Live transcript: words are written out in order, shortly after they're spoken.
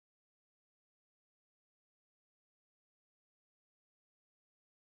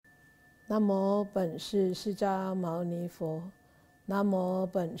南无本师释迦牟尼佛，南无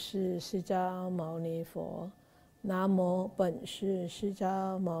本师释迦牟尼佛，南无本师释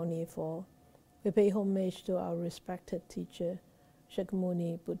迦牟尼佛。We pay homage to our respected teacher,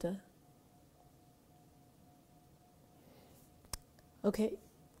 Shakyamuni Buddha. Okay.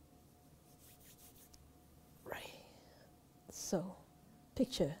 Right. So,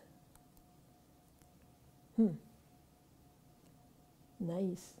 picture.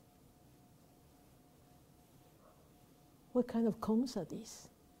 Nice. What kind of cones are these?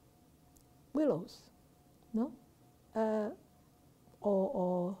 Willows? No? What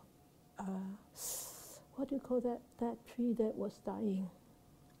do you call that tree that was dying?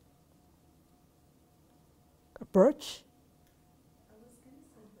 A birch?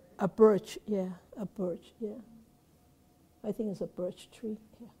 A birch, yeah, a birch, yeah. I think it's a birch tree,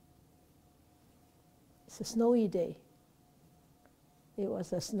 yeah. It's a snowy day. It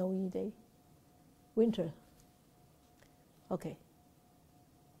was a snowy day. Winter. Okay.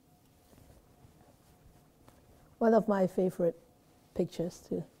 One of my favorite pictures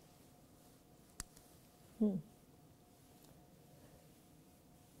too.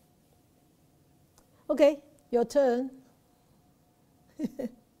 Okay, your turn.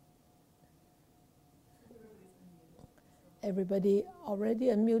 Everybody already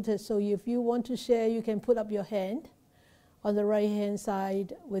unmuted, so if you want to share, you can put up your hand. On the right hand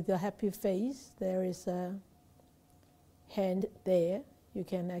side with your happy face, there is a hand there. You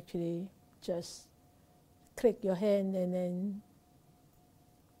can actually just click your hand and then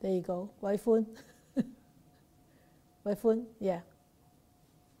there you go. Wai Phun? Wai Phun? Yeah.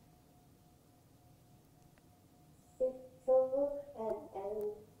 So,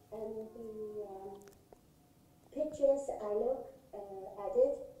 and the pictures I look at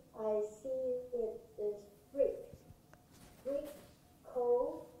it, I see it is brick,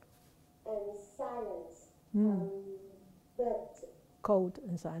 cold, and silence. But cold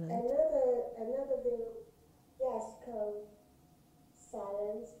and silent. Another view, yes, cold,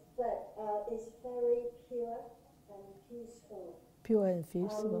 silence, but it's very pure and peaceful. Pure and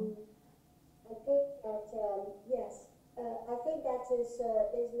peaceful. I think that yes, I think that is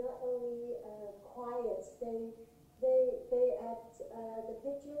not only quiet. They at the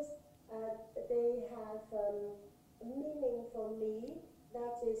pictures they have meaning for me.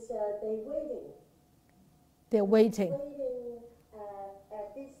 That is they waiting. They're waiting. Waiting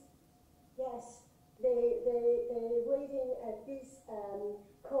at this. Yes, they waiting at this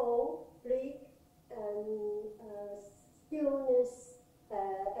cold, bleak, and stillness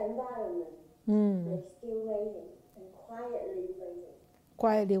environment. They're still waiting and quietly waiting.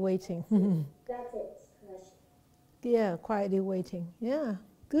 Quietly waiting. That's it. Yeah, quietly waiting. Yeah,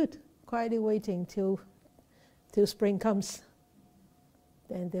 good. Quietly waiting till spring comes.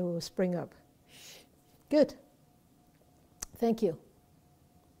 Then they will spring up. Good. Thank you.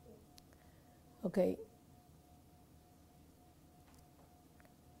 Okay.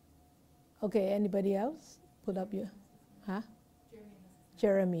 Okay, anybody else? Put up your,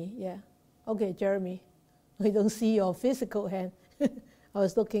 Jeremy, yeah. Okay, Jeremy. We don't see your physical hand. I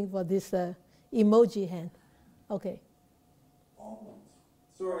was looking for this emoji hand. Okay.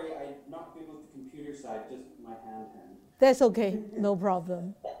 Sorry, I'm not good with the computer side, just my hand. That's okay, no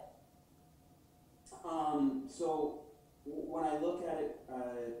problem. So when I look at it,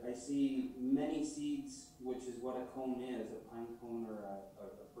 I see many seeds, which is what a cone is, a pine cone or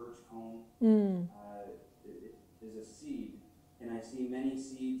a birch cone. It is a seed, and I see many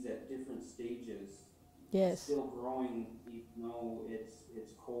seeds at different stages. Yes. Still growing, even though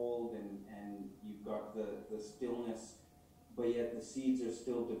it's cold and you've got the stillness, but yet the seeds are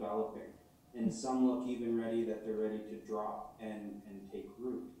still developing. And some look even ready that they're ready to drop and take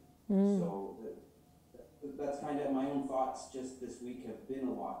root. So that's kind of my own thoughts just this week have been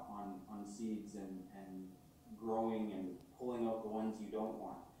a lot on seeds and growing and pulling out the ones you don't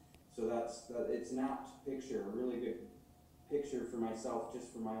want. So it's an apt picture, a really good picture for myself,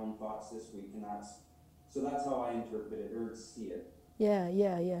 just for my own thoughts this week, and that's how I interpret it or see it.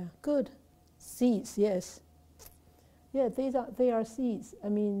 Yeah. Good. Seeds, yes. Yeah, they are seeds. I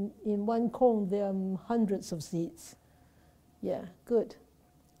mean, in one cone there are hundreds of seeds. Yeah, good.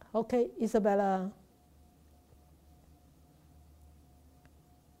 Okay, Isabella.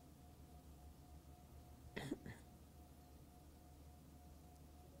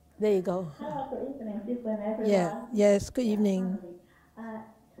 There you go. Hello, good evening, Sister and everyone. Yeah, yes, good evening.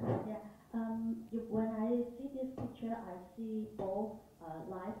 When I see this picture, I see both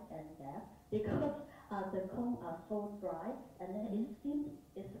life and death, because the cones are so dry, and then it seems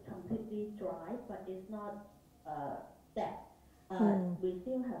it's completely dry, but it's not dead. We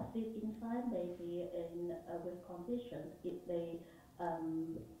still have seed inside, maybe in with conditions if they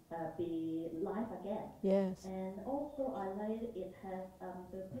be live again. Yes. And also I like it has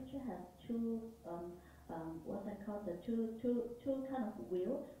the picture has two what I call the two kind of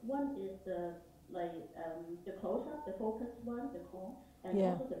wheel. One is the the close up, the focus one, the cone, and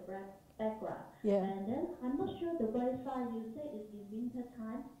also the background. Yeah. And then I'm not sure the right side you say is in winter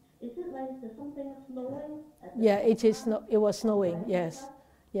time. Is it like something snowing? Yeah, it is. It was snowing. Yes.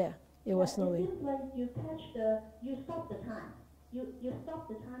 Yeah, it was snowing. It seems like you stop the time. You stop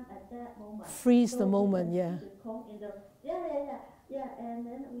the time at that moment. Freeze the moment. Yeah. The cone in the and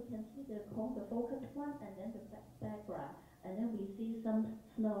then we can see the cone, the focus one, and then the background, and then we see some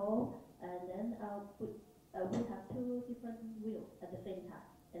snow, and then we have two different wheels at the same time,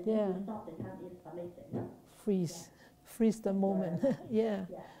 and then we stop the time. It's amazing. Freeze the moment. Yeah.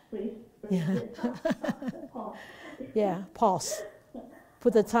 Freeze. Yeah. Pause. Yeah. Pause.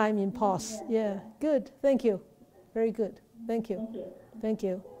 Put the time in pause. Yeah. Good. Thank you. Very good. Thank you. Thank you. Thank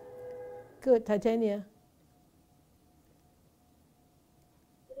you. Good, Titania.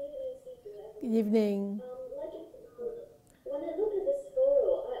 Good evening. When I look at this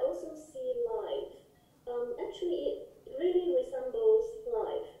photo, I also see life. Actually, it really resembles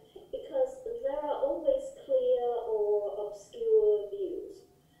life because there are always clear or obscure views.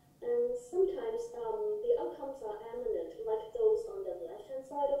 And sometimes the outcomes are eminent, like those on the left-hand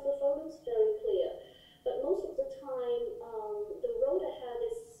side of the photos, very clear. But most of the time, the road ahead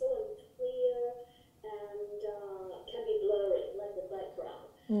is so unclear and can be blurry, like the background.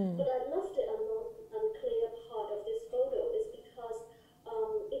 But I love the unclear part of this photo is because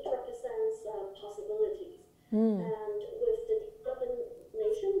it represents possibilities. And with the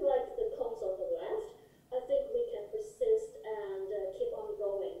determination, like the cones on the left, I think we can persist and keep on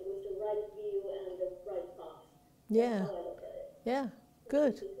going with the right view and the right path. Yeah. That's how I look at it. Yeah.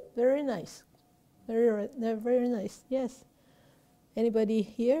 Good. Very nice. Very nice. Yes. Anybody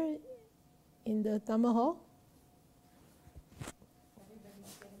here in the Dharma hall?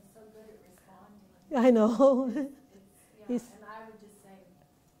 Everybody's getting so good at responding. I know. And I would just say,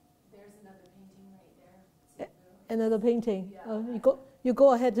 there's another painting right there. Another painting. Yeah. Oh, you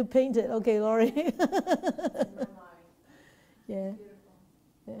go ahead to paint it. Okay, Laurie. It's in my mind. Yeah.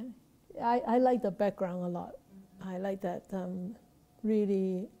 Beautiful. Yeah. I like the background a lot. I like that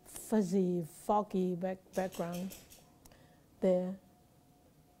really fuzzy, foggy background there.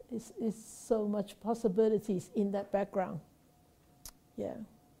 It's so much possibilities in that background. Yeah.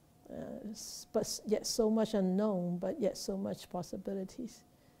 But yet so much unknown, but yet so much possibilities.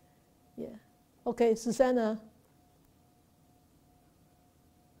 Yeah. Okay, Susanna.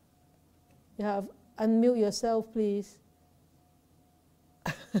 You have unmute yourself, please.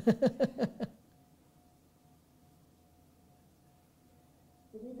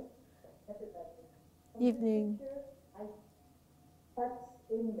 Evening. What's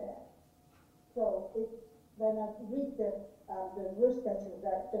in there? So when I read the verse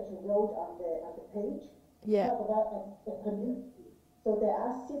that you wrote on the page, talk about the community. So there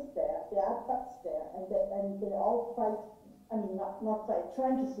are seeds there, there are buds there, and they all fight. I mean, not fight,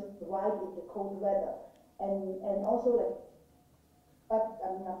 trying to survive in the cold weather, and also like, but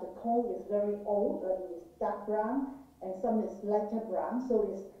I mean, the cone is very old, it's dark brown, and some is lighter brown. So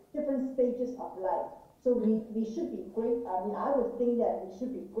it's different stages of life. So we should be great. I mean, I would think that we should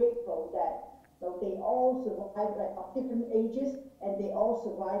be grateful that they all survive like of different ages, and they all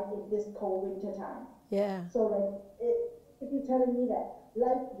survive in this cold winter time. Yeah. So like, if you're telling me that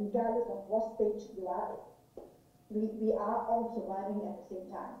life, regardless of what stage you are in, we are all surviving at the same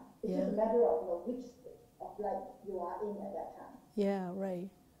time. It's just a matter of which stage of life you are in at that time. Yeah, right.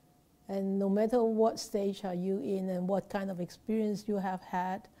 And no matter what stage are you in and what kind of experience you have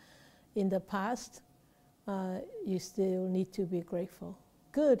had in the past, you still need to be grateful.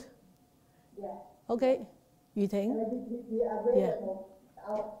 Good. Yeah. Okay. You think? We are aware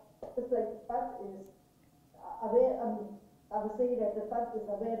that just like the bud is aware. I would say that the bud is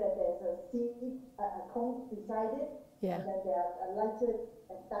aware that there's a seed, a cone beside it, Yeah. and then there are lighter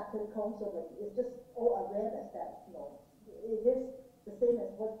and darker cones. So like it's just all awareness that it is the same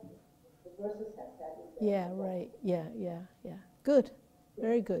as what the verses have said. Yeah. Right. Yeah. Good.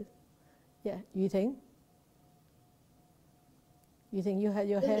 Very good. Yeah. You think? You think you had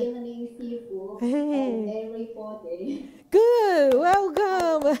your hand? Good evening, Sifu, Hey. and everybody. Good,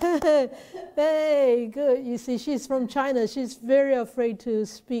 welcome. Hey, good. You see, she's from China. She's very afraid to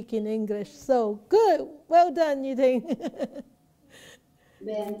speak in English. So good, well done, you think?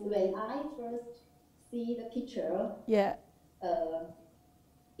 When I first see the picture, Yeah.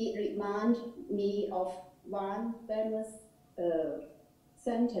 It reminds me of one famous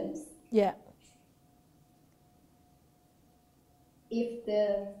sentence. Yeah. If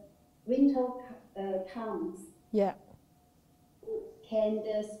the winter comes, Yeah. can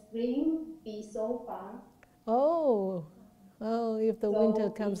the spring be so far? Oh, if the winter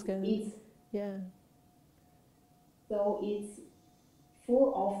comes, it's, yeah. So it's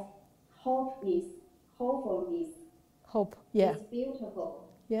full of hopefulness. Hope, yeah. It's beautiful.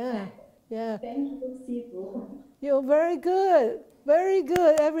 Yeah, yeah. Thank you, Sifu. You're very good,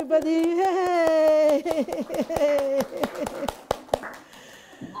 everybody. Yay!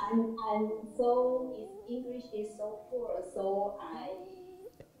 And so English is so poor, so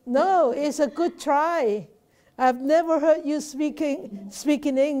No, it's a good try. I've never heard you speaking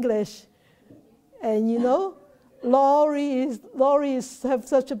English. And you know, Laurie have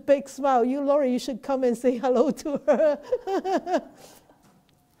such a big smile. Laurie, you should come and say hello to her.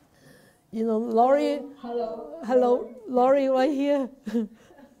 You know, Laurie. Hello, Laurie, right here.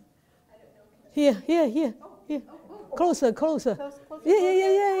 Here. Closer. Yeah.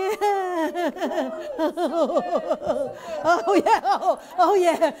 Oh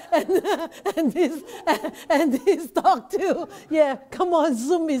yeah. And this dog too. Yeah, come on,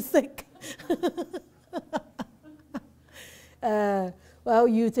 Zoom is sick. Well,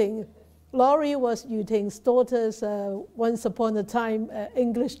 Laurie was Yuting's daughter's once upon a time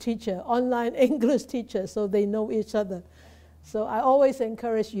English teacher, online English teacher, so they know each other. So I always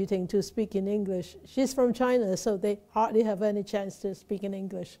encourage Yuting to speak in English. She's from China, so they hardly have any chance to speak in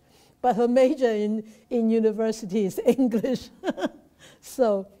English. But her major in university is English.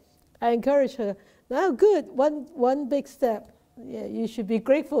 So I encourage her. Now, good, one big step. Yeah, you should be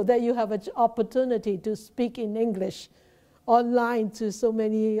grateful that you have an opportunity to speak in English online to so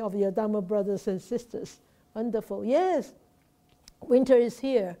many of your Dharma brothers and sisters. Wonderful. Yes, winter is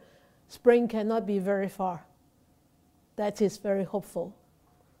here. Spring cannot be very far. That is very hopeful.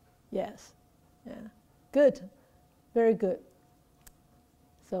 Yes. Yeah. Good. Very good.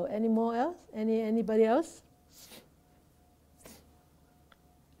 So any more else? Anybody else?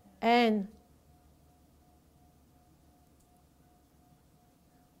 Anne.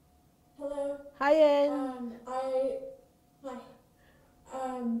 Hello. Hi, Anne.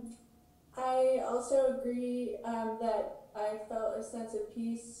 I also agree that I felt a sense of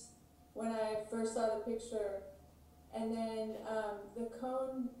peace when I first saw the picture, and then the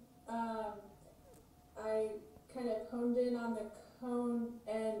cone. I kind of honed in on the cone,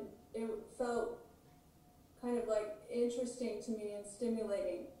 and it felt kind of like interesting to me and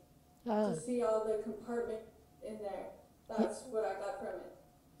stimulating to see all the compartments in there. That's what I got from it.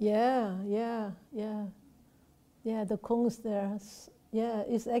 Yeah, the cones there. Yeah,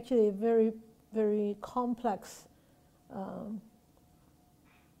 it's actually a very, very complex,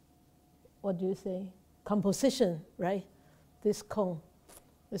 what do you say, composition, right? This cone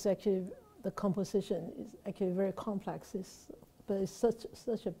is actually, the composition is actually very complex, but it's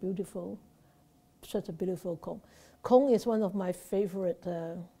such a beautiful cone. Cone is one of my favorite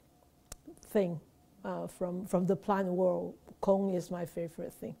thing from the plant world. Cone is my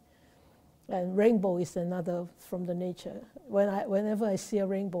favorite thing. And rainbow is another from the nature. Whenever I see a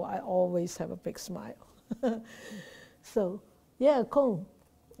rainbow, I always have a big smile. So, yeah, cone.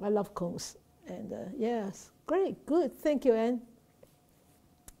 I love cones. And yes, great, good. Thank you, Anne.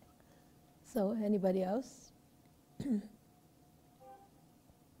 So, anybody else?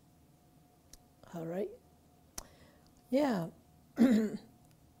 All right. Yeah.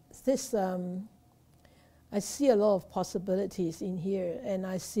 This. I see a lot of possibilities in here, and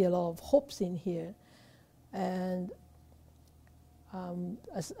I see a lot of hopes in here. And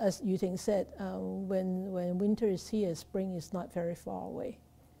as Yuting said, when winter is here, spring is not very far away.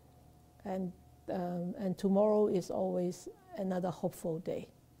 And tomorrow is always another hopeful day,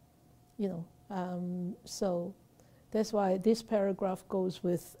 you know. So that's why this paragraph goes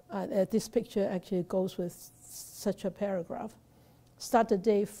with, this picture actually goes with such a paragraph. Start the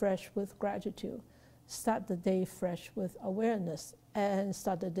day fresh with gratitude. Start the day fresh with awareness, and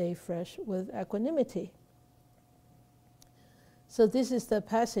start the day fresh with equanimity. So this is the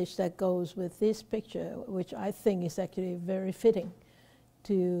passage that goes with this picture, which I think is actually very fitting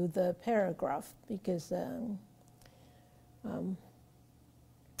to the paragraph, because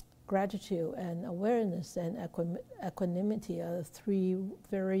gratitude and awareness and equanimity are three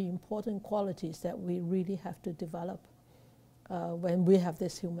very important qualities that we really have to develop when we have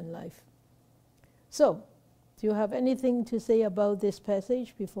this human life. So, do you have anything to say about this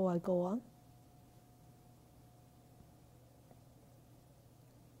passage before I go on?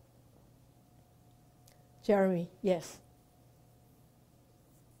 Jeremy, yes.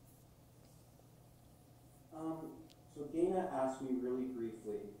 So Dana asked me really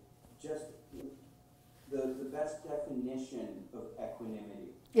briefly, just the best definition of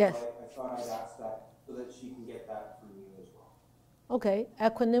equanimity. Yes. So I thought I'd ask that so that she can get that from you as well. Okay,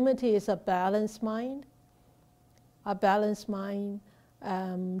 equanimity is a balanced mind. A balanced mind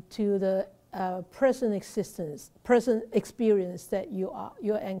to the present existence, present experience that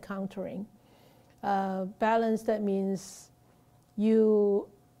you're encountering. Balance, that means you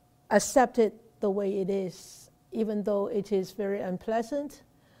accept it the way it is, even though it is very unpleasant.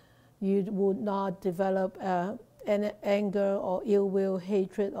 You would not develop an anger or ill will,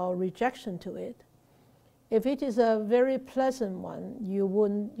 hatred or rejection to it. If it is a very pleasant one, you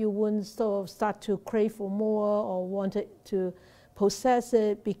wouldn't sort of start to crave for more or want to possess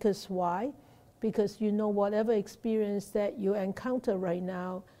it, because why? Because you know whatever experience that you encounter right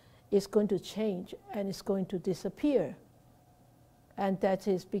now is going to change and it's going to disappear. And that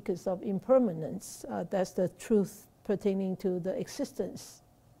is because of impermanence. That's the truth pertaining to the existence,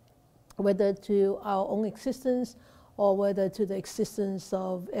 whether to our own existence or whether to the existence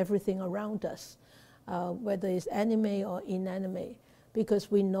of everything around us. Whether it's anime or inanimate, because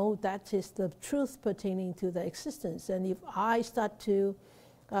we know that is the truth pertaining to the existence. And if I start to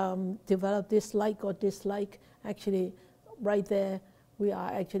develop dislike or dislike, actually right there we are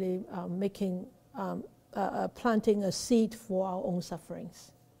actually planting a seed for our own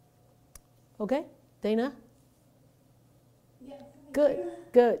sufferings. Okay, Dana? Yeah.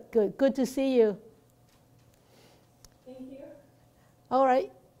 Good to see you. Thank you. All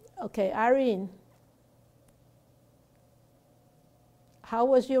right, okay, Irene. How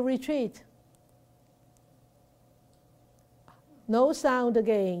was your retreat? No sound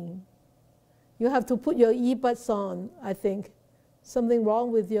again. You have to put your earbuds on, I think. Something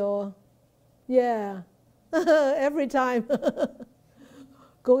wrong with your, yeah, every time.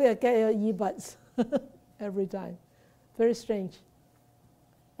 Go and get your earbuds every time. Very strange.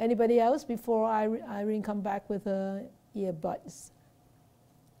 Anybody else before Irene come back with her earbuds?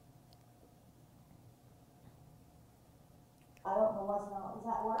 I don't know what's wrong. Is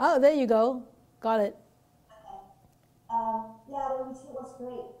that work? Oh, there you go. Got it. Okay. Yeah, the retreat was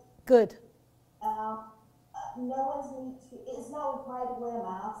great. Good. No one's need to, it's not required to wear a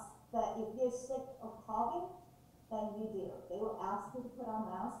mask, but if you're sick or coughing, then you do. They will ask you to put on a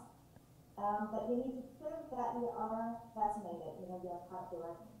mask, but you need to prove that you are vaccinated, you're part of the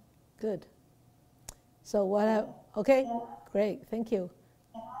record. Good. So okay, great, thank you.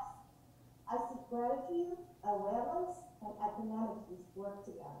 And I see gratitude, awareness, and equanimity work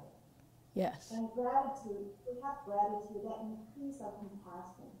together. Yes. And gratitude, we have gratitude that increase our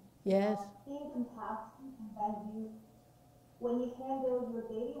compassion. Yes. Being compassionate, and then when you handle your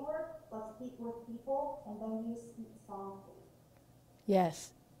daily work, or speak with people, and then you speak softly.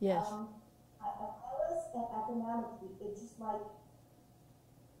 Yes. Yes. Awareness and equanimity, it's just like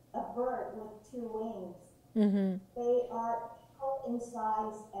a bird with two wings. Mm-hmm. They are equal in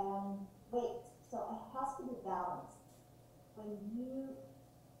size and weight, so it has to be balanced. When you,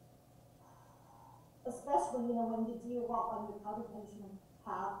 especially when you do walk on your cultivation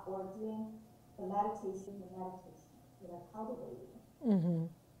path or doing the meditation, cultivating. Mm-hmm.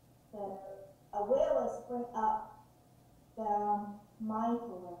 The awareness bring up the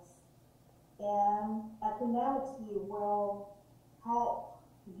mindfulness, and equanimity will help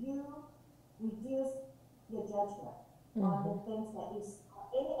you reduce your judgment on the things that you,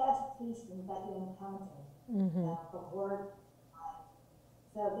 any agitation that you encounter from work.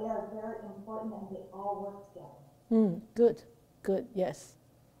 So they are very important and they all work together. Good, yes.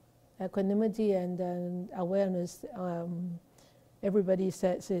 Equanimity and awareness, everybody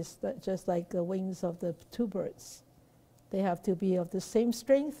says, is that just like the wings of the two birds. They have to be of the same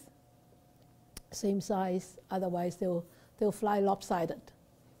strength, same size, otherwise they'll fly lopsided.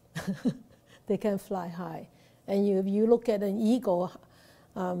 They can fly high. And if you look at an eagle,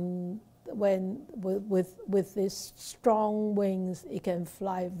 when with its strong wings, it can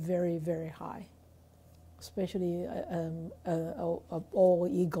fly very, very high. Especially a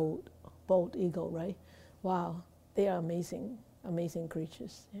bald eagle, right? Wow, they are amazing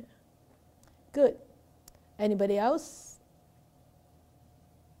creatures. Yeah. Good. Anybody else?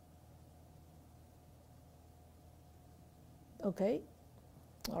 Okay.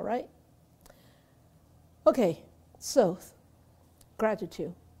 All right. Okay. So,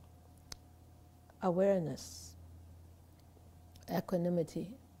 gratitude, awareness, equanimity.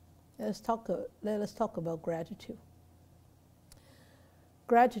 Let us talk about gratitude.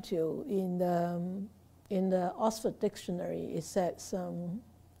 Gratitude in the Oxford Dictionary, it says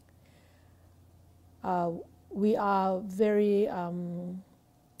we are very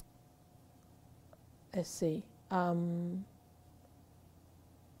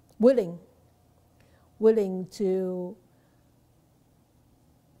willing to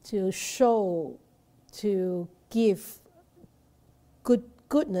show, to give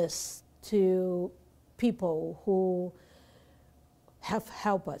goodness to people who have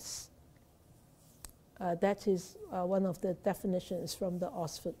helped us. That is one of the definitions from the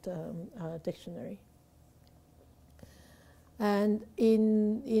Oxford Dictionary. And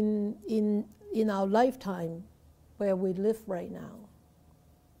in our lifetime, where we live right now,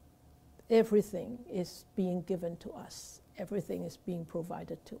 everything is being given to us. Everything is being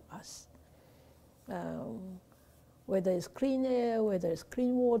provided to us. Whether it's clean air, whether it's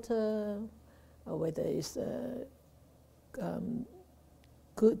clean water, or whether it's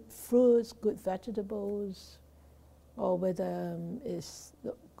good fruits, good vegetables, or whether it's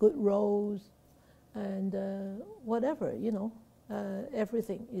good roads, and whatever, you know,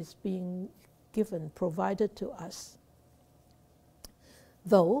 everything is being given, provided to us.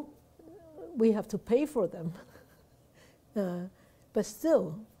 Though we have to pay for them. But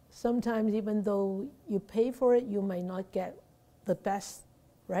still, sometimes even though you pay for it, you may not get the best,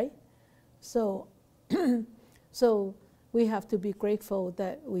 right? So, so we have to be grateful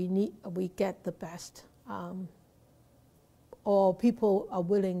that we get the best, or people are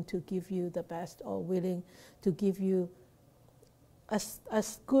willing to give you the best, or willing to give you as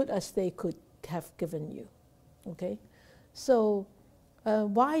good as they could have given you. Okay, so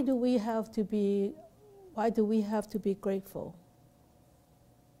why do we have to be grateful?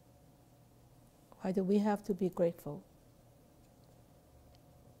 Why do we have to be grateful?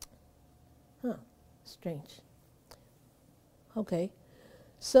 Huh, strange. Okay,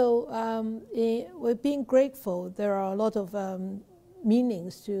 so with being grateful, there are a lot of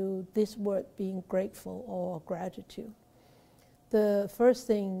meanings to this word being grateful or gratitude. The first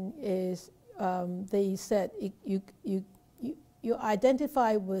thing is they said you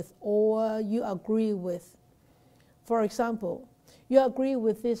identify with or you agree with. For example, you agree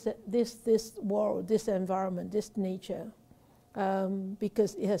with this world, this environment, this nature,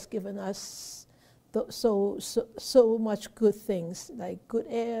 because it has given us so much good things, like good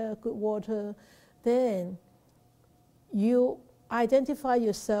air, good water. Then you identify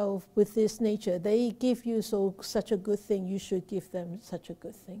yourself with this nature. They give you such a good thing, you should give them such a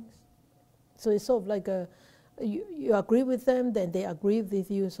good thing. So it's sort of like you agree with them, then they agree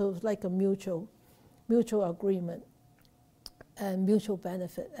with you. So it's like a mutual agreement and mutual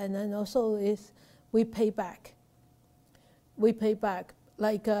benefit. And then also is we pay back. We pay back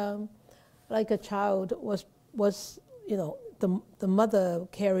like a child was you know, the mother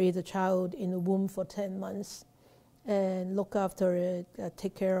carried the child in the womb for 10 months and look after it,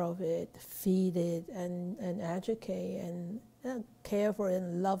 take care of it, feed it, and educate and care for it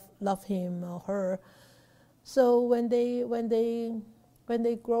and love him or her. So when they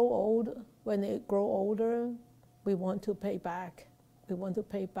grow older, we want to pay back. We want to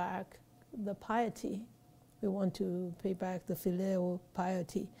pay back the piety. We want to pay back the filial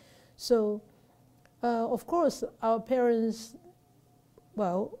piety. So, of course, our parents,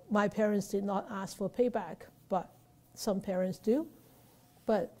 well, my parents did not ask for payback, but some parents do.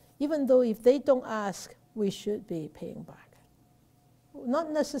 But even though if they don't ask, we should be paying back.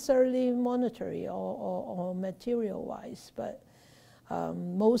 Not necessarily monetary or material-wise, but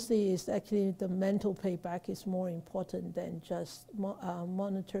mostly it's actually the mental payback is more important than just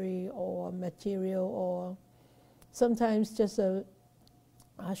monetary or material, or sometimes just a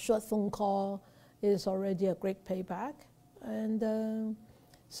short phone call is already a great payback. And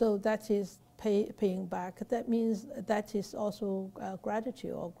so that is paying back. That means that is also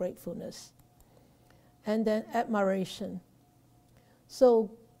gratitude or gratefulness. And then admiration.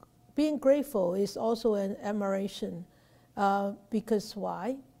 So being grateful is also an admiration, because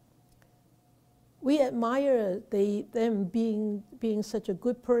why? We admire them being such a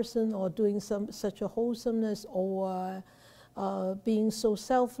good person, or doing such a wholesomeness, or being so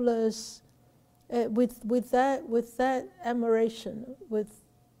selfless. With that admiration,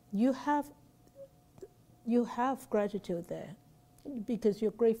 you have gratitude there, because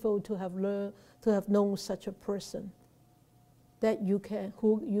you're grateful to have known such a person that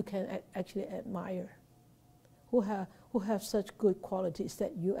who you can actually admire, who have such good qualities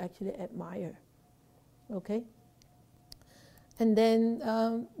that you actually admire. Okay. And then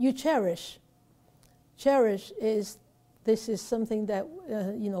you cherish. Cherish is something that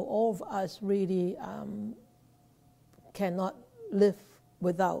you know, all of us really cannot live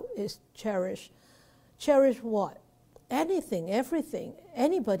without. Is cherish. Cherish what? Anything, everything,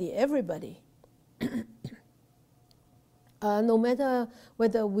 anybody, everybody. No matter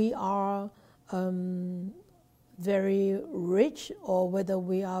whether we are very rich or whether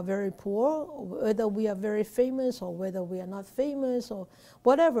we are very poor, or whether we are very famous or whether we are not famous or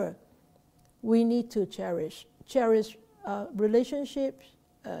whatever, we need to cherish. Cherish relationships,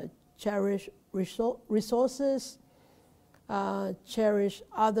 cherish resources, cherish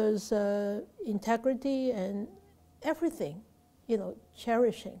others' integrity and everything,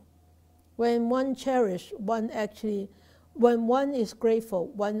 cherishing. When one cherishes, when one is grateful,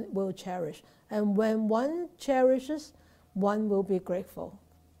 one will cherish. And when one cherishes, one will be grateful.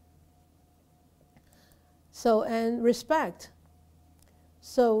 So, and respect.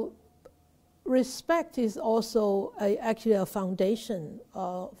 So, respect is also actually a foundation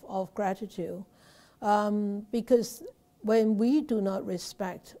of gratitude. Because when we do not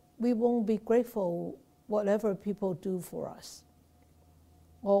respect, we won't be grateful whatever people do for us.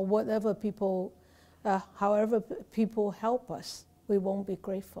 Or whatever people, however people help us, we won't be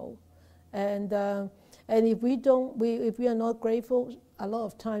grateful. And if we are not grateful, a lot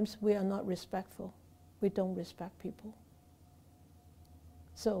of times we are not respectful. We don't respect people.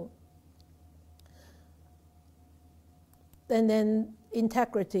 So, and then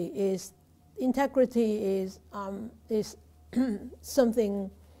integrity is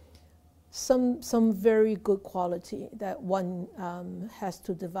something, some very good quality that one has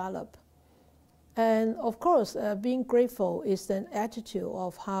to develop. And of course, being grateful is an attitude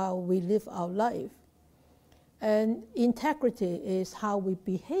of how we live our life. And integrity is how we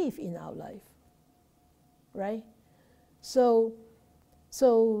behave in our life, right? So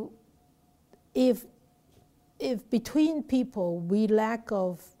if between people we lack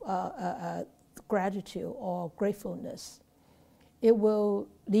of gratitude or gratefulness, it will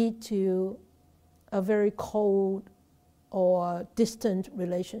lead to a very cold or distant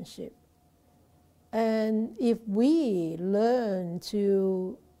relationship. And if we learn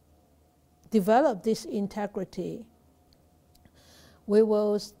to develop this integrity, we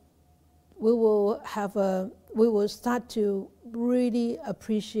will start to really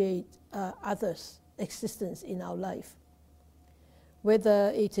appreciate others' existence in our life.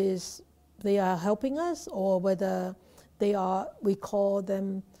 Whether it is they are helping us or whether we call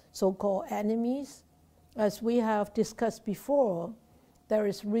them so-called enemies. As we have discussed before, there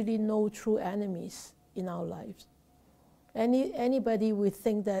is really no true enemies in our lives. Anybody we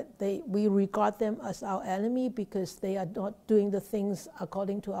think that we regard them as our enemy because they are not doing the things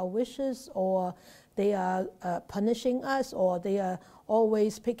according to our wishes, or they are punishing us, or they are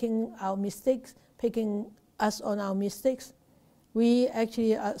always picking us on our mistakes, we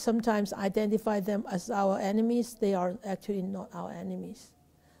actually sometimes identify them as our enemies. They are actually not our enemies.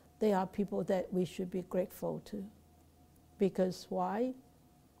 They are people that we should be grateful to. Because why?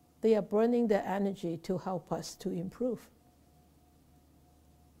 They are burning their energy to help us to improve.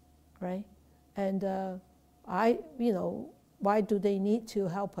 Right? And why do they need to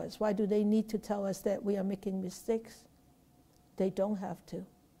help us? Why do they need to tell us that we are making mistakes? They don't have to.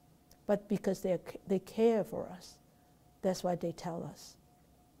 But because they care for us. That's why they tell us.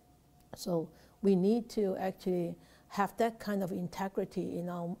 So we need to actually have that kind of integrity in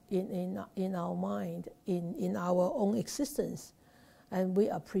our mind, in our own existence, and we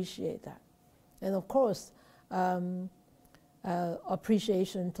appreciate that. And of course,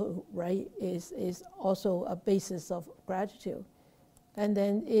 appreciation too, right, is also a basis of gratitude. And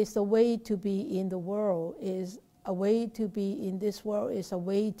then it's a way to be in the world, is a way to be in this world, is a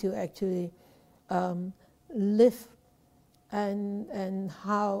way to actually live. And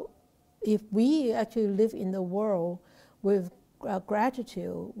how, if we actually live in the world with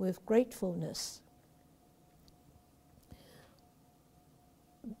gratitude, with gratefulness,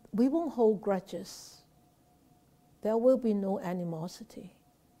 we won't hold grudges. There will be no animosity.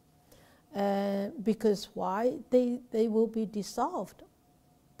 Because why? They will be dissolved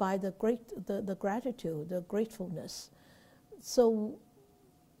by the gratitude, the gratefulness. So,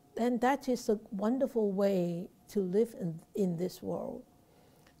 and that is a wonderful way to live in this world.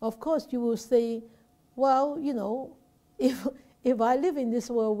 Of course, you will say, well, if I live in this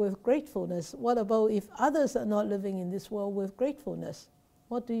world with gratefulness, what about if others are not living in this world with gratefulness?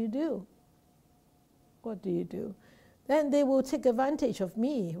 What do you do? What do you do? Then they will take advantage of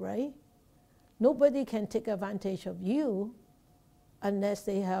me, right? Nobody can take advantage of you unless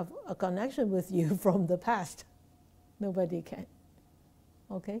they have a connection with you from the past. Nobody can.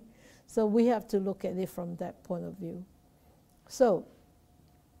 Okay? So we have to look at it from that point of view. So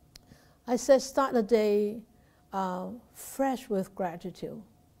I said start the day fresh with gratitude.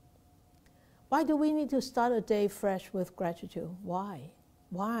 Why do we need to start a day fresh with gratitude? Why?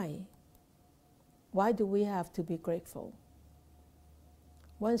 Why? Why do we have to be grateful?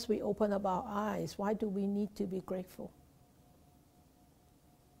 Once we open up our eyes, why do we need to be grateful?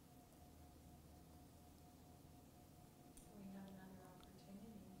 We have another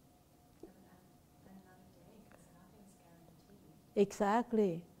opportunity, another day, because nothing's guaranteed.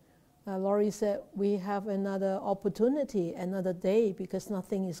 Exactly. Laurie said we have another opportunity, another day, because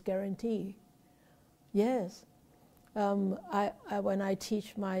nothing is guaranteed. Yes. When I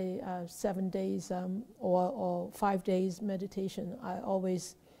teach my 7 days or 5 days meditation, I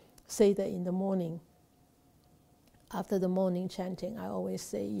always say that in the morning. After the morning chanting, I always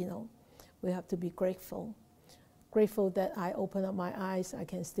say, we have to be grateful. Grateful that I open up my eyes, I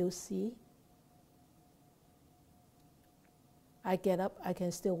can still see. I get up, I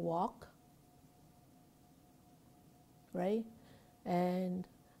can still walk. Right? And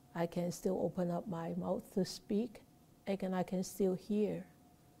I can still open up my mouth to speak. And I can still hear.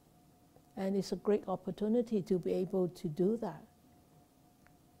 And it's a great opportunity to be able to do that.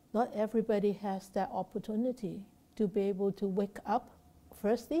 Not everybody has that opportunity to be able to wake up,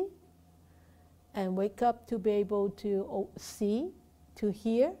 firstly, and wake up to be able to see, to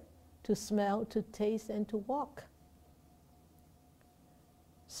hear, to smell, to taste, and to walk.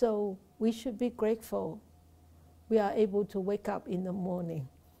 So we should be grateful we are able to wake up in the morning.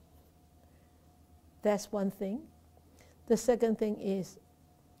 That's one thing. The second thing is,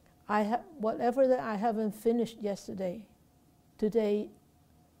 whatever that I haven't finished yesterday, today,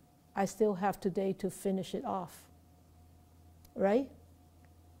 I still have today to finish it off. Right?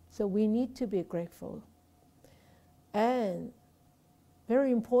 So we need to be grateful. And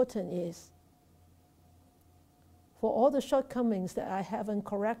very important is, for all the shortcomings that I haven't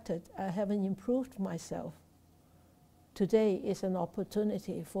corrected, I haven't improved myself, today is an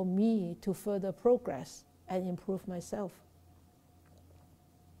opportunity for me to further progress and improve myself.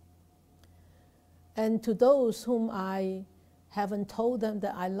 And to those whom I haven't told them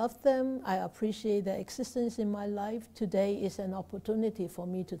that I love them, I appreciate their existence in my life, today is an opportunity for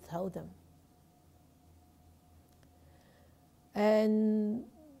me to tell them. And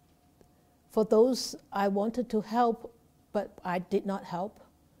for those I wanted to help, but I did not help,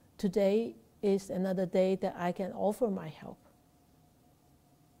 today is another day that I can offer my help.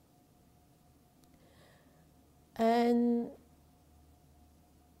 And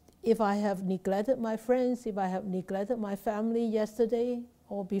if I have neglected my friends, if I have neglected my family yesterday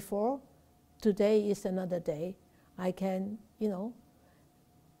or before, today is another day. I can,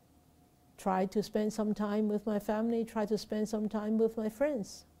 try to spend some time with my family, try to spend some time with my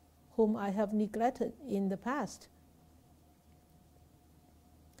friends whom I have neglected in the past.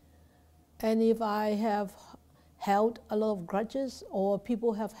 And if I have held a lot of grudges or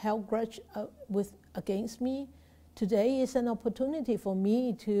people have held grudge against me, today is an opportunity for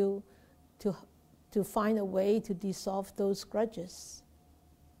me to find a way to dissolve those grudges.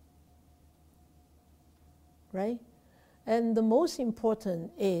 Right? And the most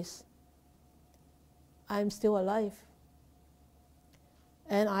important is, I'm still alive.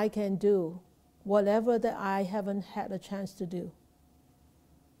 And I can do whatever that I haven't had a chance to do.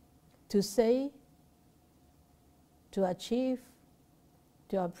 To say, to achieve,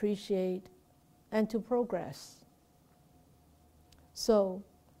 to appreciate, and to progress. So,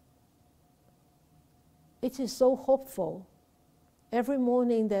 it is so hopeful. Every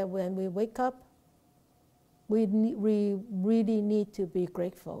morning that when we wake up, we really need to be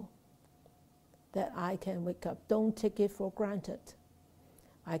grateful that I can wake up. Don't take it for granted.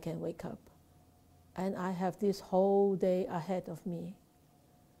 I can wake up. And I have this whole day ahead of me.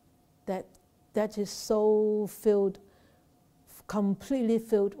 That is so filled, completely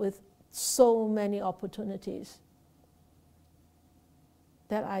filled with so many opportunities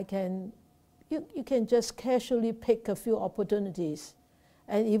that I can, you can just casually pick a few opportunities.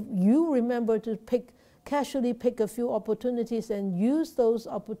 And if you remember to casually pick a few opportunities and use those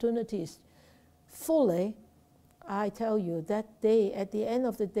opportunities fully, I tell you, that day, at the end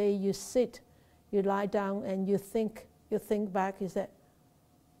of the day, you sit, you lie down and you think back, you say,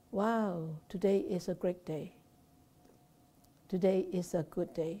 wow, today is a great day. Today is a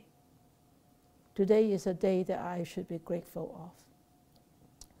good day. Today is a day that I should be grateful of.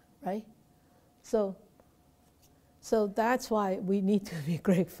 Right? So that's why we need to be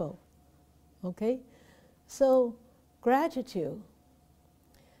grateful. Okay? So gratitude.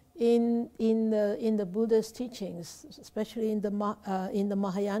 In the Buddha's teachings, especially in the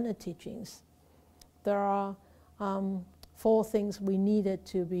Mahayana teachings, there are 4 things we needed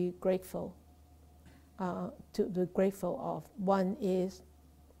to be grateful of. One is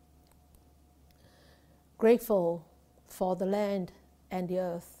grateful for the land and the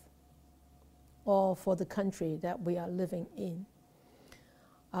earth, or for the country that we are living in.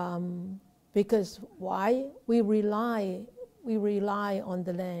 Because why? We rely on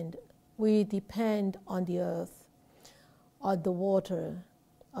the land. We depend on the earth, on the water,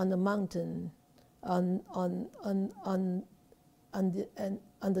 on the mountain, on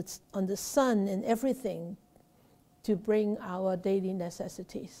the sun and everything to bring our daily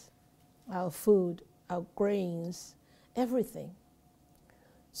necessities, our food, our grains, everything.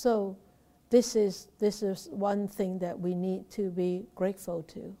 So this is one thing that we need to be grateful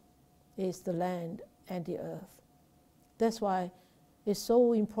to, is the land and the earth. That's why it's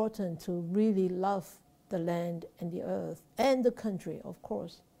so important to really love the land and the earth and the country, of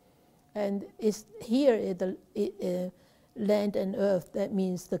course. And it's here, land and earth, that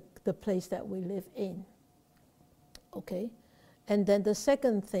means the place that we live in. Okay? And then the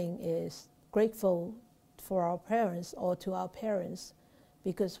second thing is grateful for our parents, or to our parents,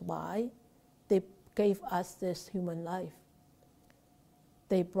 because why? They gave us this human life.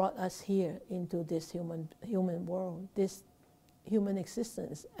 They brought us here into this human world, this human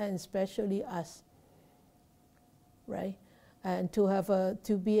existence, and especially us, right? And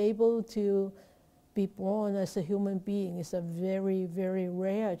to be able to be born as a human being is a very, very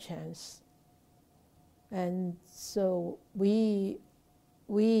rare chance. And so we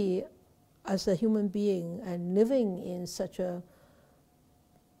as a human being and living in such a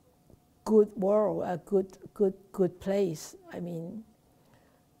good world, a good place, I mean,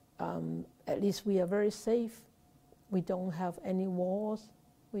 at least we are very safe. We don't have any wars.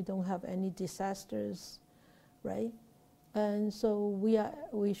 We don't have any disasters, right? And so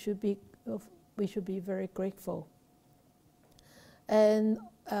we should be very grateful. And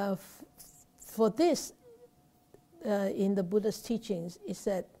for this, in the Buddha's teachings, is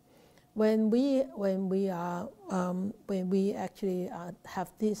that when we actually have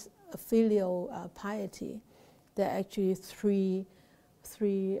this filial piety, there are actually three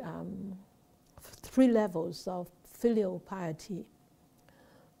levels of filial piety.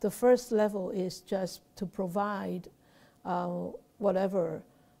 The first level is just to provide whatever,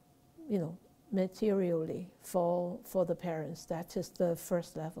 materially for the parents. That is the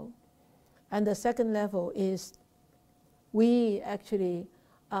first level. And the second level is we actually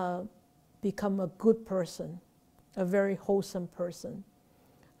become a good person, a very wholesome person,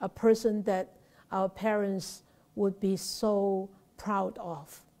 a person that our parents would be so proud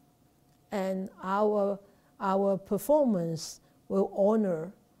of. And our performance will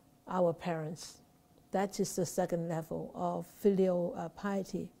honor our parents. That is the second level of filial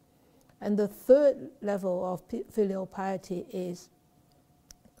piety. And the third level of filial piety is,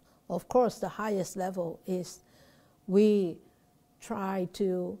 of course, the highest level is we try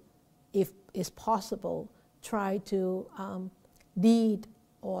to, if it's possible, try to lead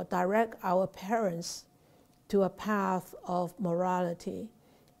or direct our parents to a path of morality,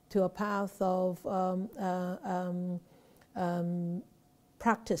 to a path of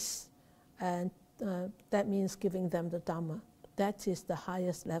practice, and that means giving them the Dharma. That is the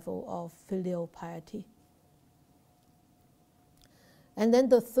highest level of filial piety. And then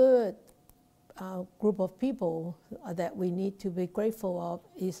the third group of people that we need to be grateful of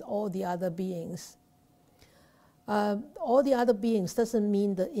is all the other beings. All the other beings doesn't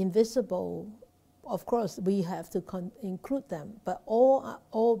mean the invisible. Of course, we have to include them, but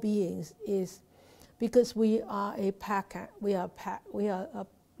all beings is because we are a pack. We are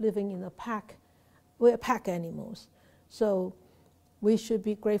living in a pack. We are pack animals, so we should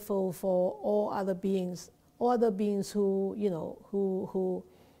be grateful for all other beings who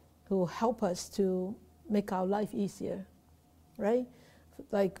who help us to make our life easier, right?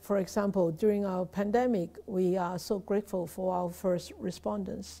 Like, for example, during our pandemic, we are so grateful for our first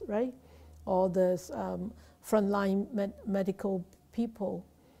responders, right? All the frontline medical people.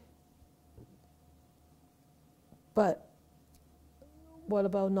 But what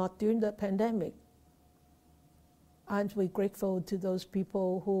about not during the pandemic? Aren't we grateful to those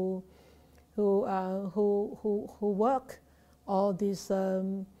people who work all these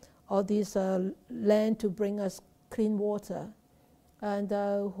land to bring us clean water, and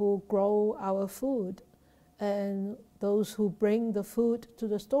who grow our food, and those who bring the food to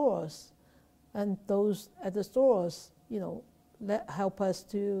the stores, and those at the stores, help us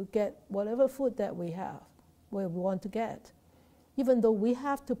to get whatever food that we have, where we want to get, even though we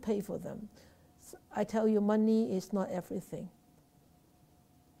have to pay for them. I tell you, money is not everything.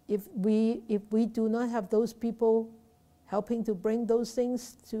 If we do not have those people helping to bring those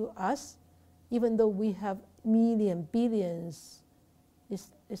things to us, even though we have billions,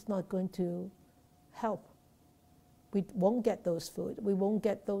 it's not going to help. We won't get those food. We won't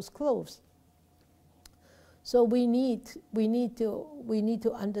get those clothes. So we need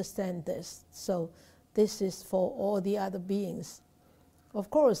to understand this. So this is for all the other beings. Of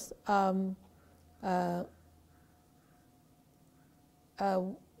course,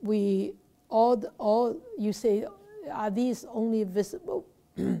 we all you say, are these only visible?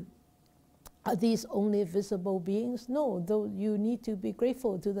 Are these only visible beings? No, though you need to be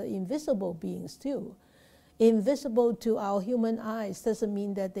grateful to the invisible beings too. Invisible to our human eyes doesn't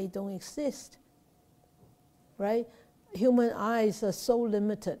mean that they don't exist, right? Human eyes are so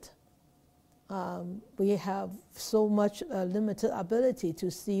limited. We have so much limited ability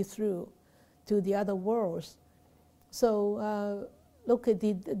to see through to the other worlds. So look at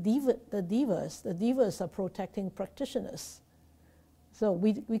the divas. The divas are protecting practitioners. So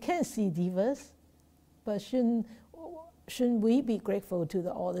we can't see divas, but shouldn't we be grateful to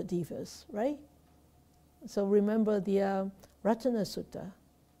all the divas, right? So remember the Ratana Sutta,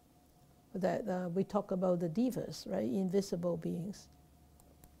 that we talk about the divas, right? Invisible beings.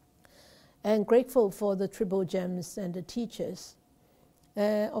 And grateful for the triple gems and the teachers.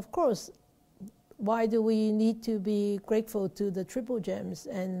 Of course, why do we need to be grateful to the triple gems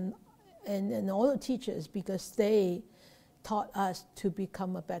and all the teachers? Because they taught us to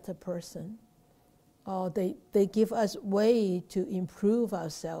become a better person. Or they give us way to improve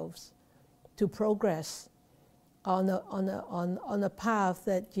ourselves, to progress on a path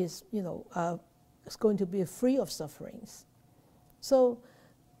that is, is going to be free of sufferings. So,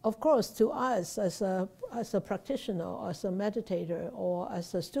 of course, to us as a practitioner, or as a meditator, or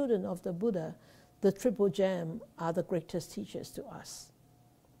as a student of the Buddha, the triple gem are the greatest teachers to us,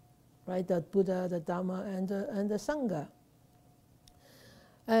 right? The Buddha, the Dharma, and the Sangha.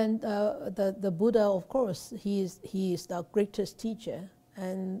 And the Buddha, of course, he is the greatest teacher,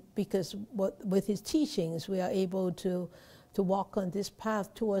 and because with his teachings we are able to walk on this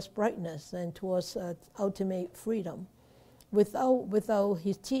path towards brightness and towards ultimate freedom. Without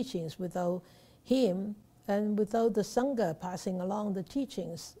his teachings, without him, and without the Sangha passing along the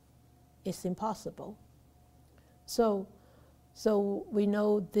teachings, it's impossible. So we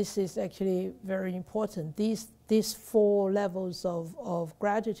know this is actually very important. These 4 levels of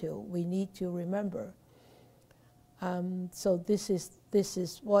gratitude we need to remember. So this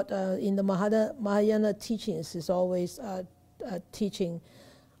is what in the Mahayana teachings is always teaching,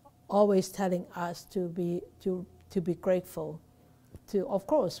 always telling us to be grateful. Of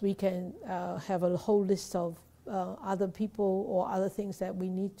course, we can have a whole list of other people or other things that we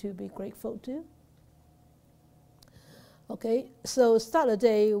need to be grateful to. Okay, so start a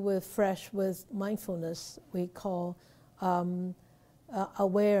day with mindfulness. We call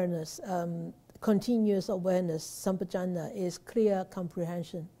awareness, continuous awareness. Sampajanya is clear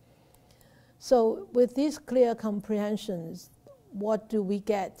comprehension. So with these clear comprehensions, what do we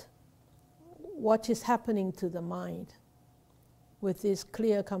get? What is happening to the mind with this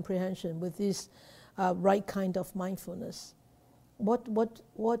clear comprehension, with this right kind of mindfulness?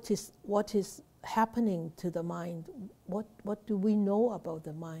 What is happening to the mind? What do we know about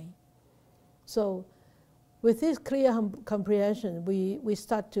the mind? So with this clear comprehension, we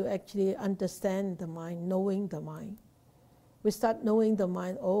start to actually understand the mind, knowing the mind. We start knowing the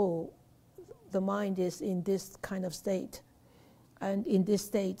mind. Oh, the mind is in this kind of state, and in this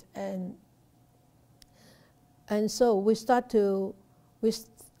state, and so we start to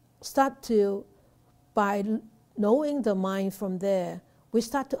by knowing the mind from there, we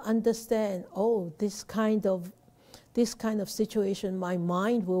start to understand, oh, this kind of situation, my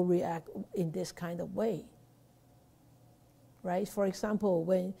mind will react in this kind of way. Right? For example,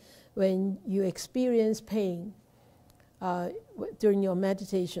 when you experience pain during your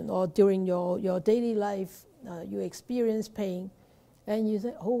meditation or during your daily life, you experience pain, and you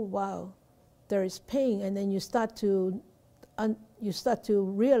say, oh wow, there is pain, and then you start to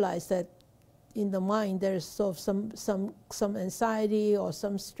realize that in the mind there is sort of some anxiety or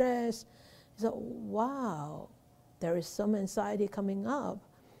some stress. You say, wow, there is some anxiety coming up,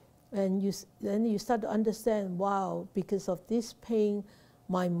 and then you start to understand, wow, because of this pain,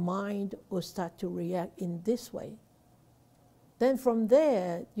 my mind will start to react in this way. Then from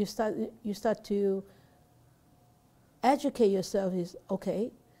there, you start to educate yourself. Is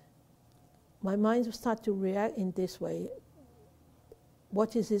okay, my mind will start to react in this way.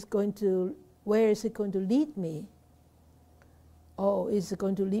 What is it going to? Where is it going to lead me? Oh, is it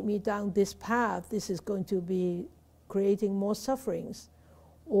going to lead me down this path? This is going to be creating more sufferings.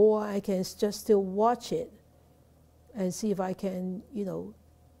 Or I can just still watch it and see if I can,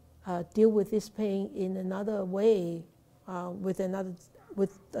 deal with this pain in another way, with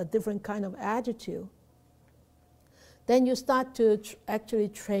a different kind of attitude. Then you start to actually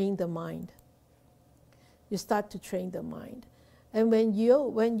train the mind. You start to train the mind. And when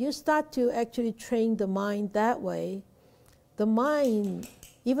you start to actually train the mind that way, the mind,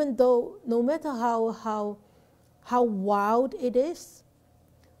 even though no matter how wild it is,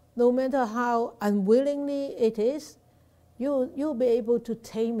 no matter how unwillingly it is, you'll be able to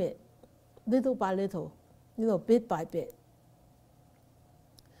tame it little by little, bit by bit.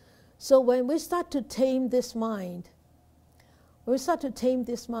 So when we start to tame this mind,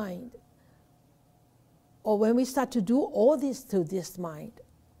 or when we start to do all this to this mind,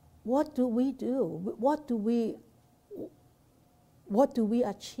 what do we do? What do we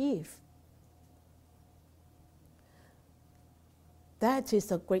achieve? That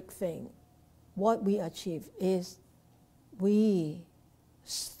is a great thing. What we achieve is we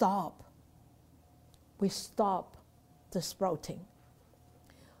stop the sprouting.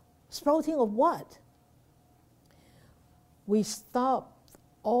 Sprouting of what? We stop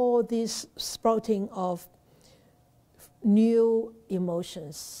all this sprouting of new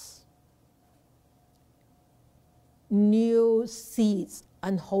emotions, new seeds,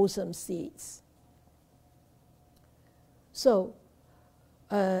 unwholesome seeds. So,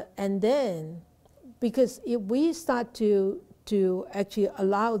 and then, because if we start to actually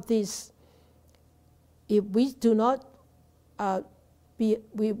allow this, if we do not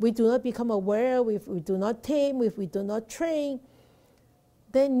we do not become aware, if we do not tame, if we do not train,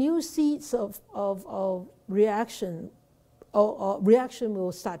 then new seeds of reaction or reaction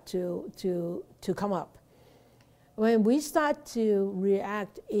will start to come up. When we start to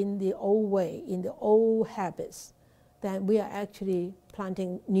react in the old way, in the old habits, then we are actually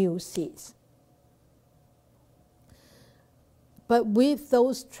planting new seeds. But with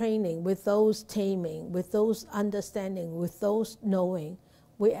those training, with those taming, with those understanding, with those knowing,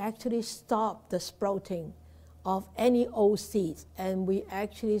 we actually stop the sprouting of any old seeds, and we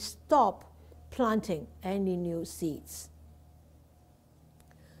actually stop planting any new seeds.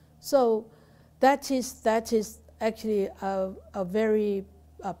 So that is actually a very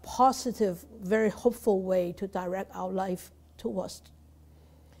positive, very hopeful way to direct our life towards.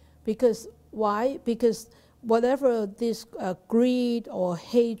 Because why? Because whatever this greed or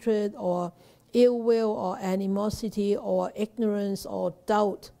hatred or ill will or animosity or ignorance or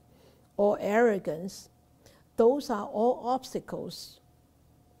doubt or arrogance, those are all obstacles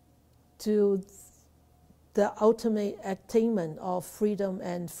to the ultimate attainment of freedom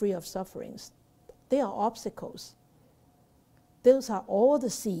and free of sufferings. They are obstacles. Those are all the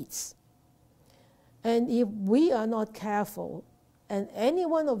seeds. And if we are not careful, and any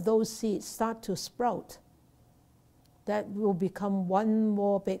one of those seeds start to sprout, that will become one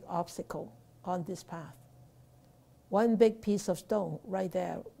more big obstacle on this path. One big piece of stone right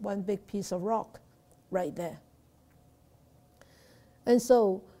there, one big piece of rock right there. And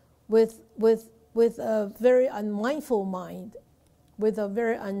so with a very unmindful mind, with a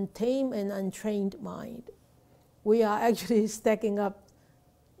very untamed and untrained mind, we are actually stacking up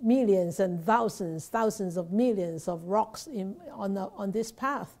millions and thousands of millions of rocks on this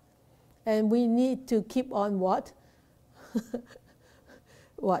path. And we need to keep on what?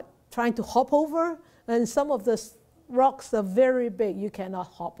 Trying to hop over? And some of the rocks are very big, you cannot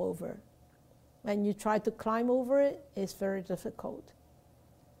hop over. When you try to climb over it, it's very difficult.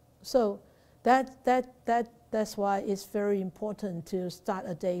 So that's why it's very important to start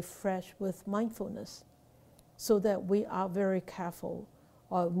a day fresh with mindfulness, so that we are very careful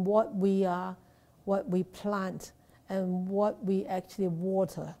on what we are, what we plant, and what we actually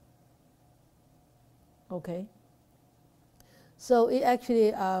water. Okay? So it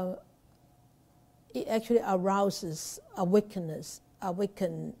actually arouses a wakefulness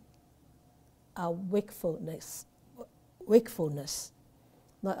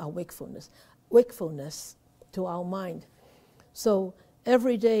to our mind. So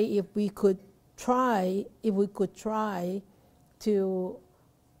every day, if we could try to,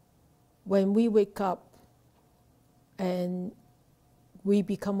 when we wake up and we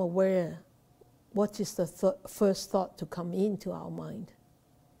become aware, what is the first thought to come into our mind?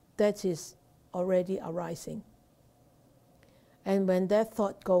 That is already arising. And when that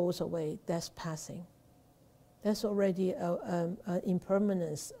thought goes away, that's passing. That's already an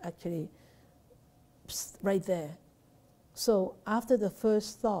impermanence, actually, right there. So after the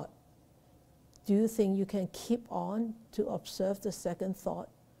first thought, do you think you can keep on to observe the second thought,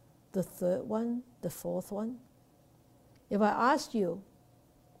 the third one, the fourth one? If I asked you,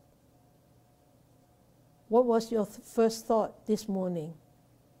 what was your first thought this morning?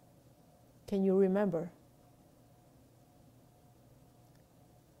 Can you remember?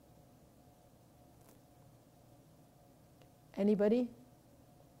 Anybody?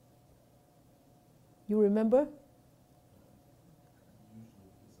 You remember?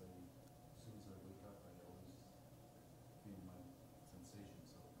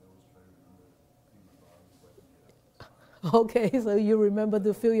 Okay, so you remember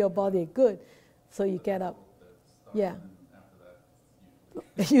to feel your body. Good. So you get up. Yeah.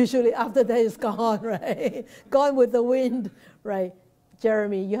 Usually after that it's gone, right? Gone with the wind, right?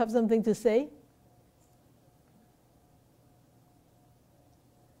 Jeremy, you have something to say?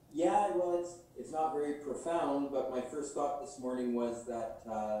 Yeah, well, it's not very profound, but my first thought this morning was that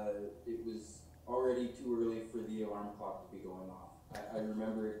it was already too early for the alarm clock to be going off. I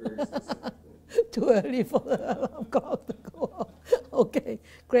remember it very specifically. Too early for the alarm clock to go off. Okay,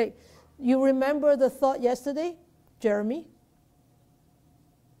 great. You remember the thought yesterday, Jeremy?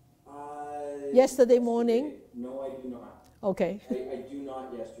 Yesterday morning? No, I do not. Okay. I do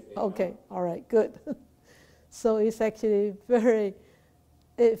not yesterday. Okay, no. all right, good. So it's actually very,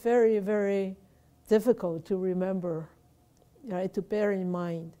 very difficult to remember, right, to bear in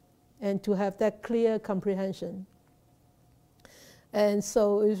mind, and to have that clear comprehension. And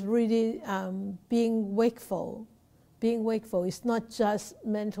so it's really being wakeful. Being wakeful is not just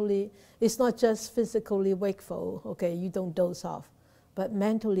mentally, it's not just physically wakeful, okay, you don't doze off, but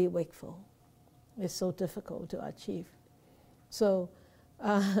mentally wakeful. It's so difficult to achieve. So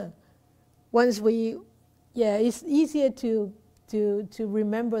once we, yeah, it's easier to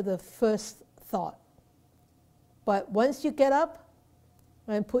remember the first thought. But once you get up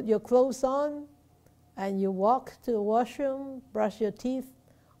and put your clothes on and you walk to the washroom, brush your teeth,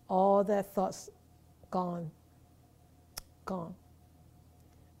 all that thoughts gone.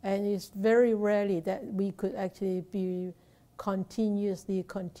 And it's very rarely that we could actually be continuously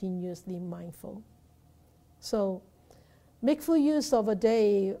mindful. So make full use of a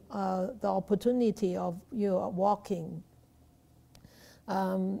day, the opportunity of your walking,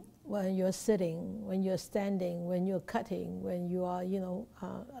 when you're sitting, when you're standing, when you're cutting, when you are,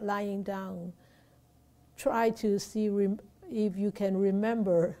 lying down. Try to see if you can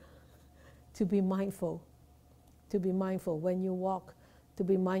remember to be mindful. To be mindful when you walk. To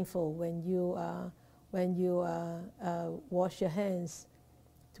be mindful when you wash your hands.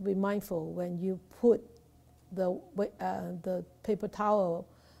 To be mindful when you put the paper towel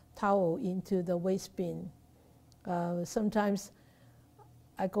into the waste bin. Sometimes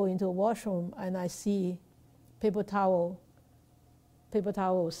I go into a washroom and I see paper towels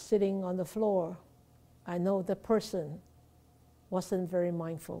sitting on the floor. I know the person wasn't very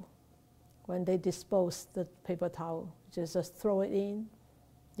mindful when they disposed the paper towel. Just throw it in,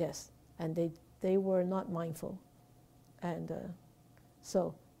 yes, and they were not mindful. And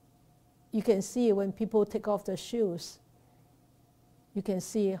so you can see when people take off their shoes, you can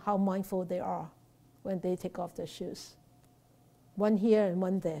see how mindful they are when they take off their shoes. One here and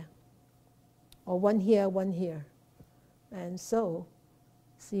one there, or one here, one here. And so,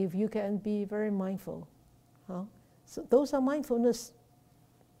 see if you can be very mindful. Huh? So those are mindfulness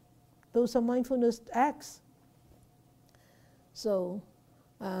acts. So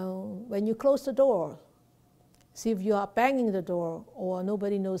when you close the door, see if you are banging the door or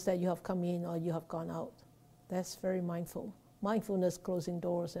nobody knows that you have come in or you have gone out. That's very mindful. Mindfulness, closing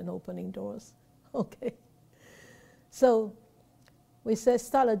doors and opening doors. Okay. So we said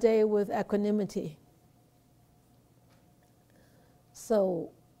start a day with equanimity.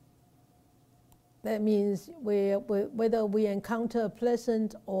 So that means whether we encounter a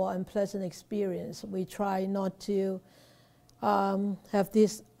pleasant or unpleasant experience, we try not to have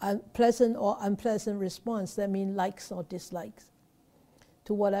this pleasant or unpleasant response. That means likes or dislikes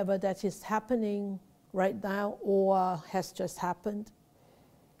to whatever that is happening right now or has just happened.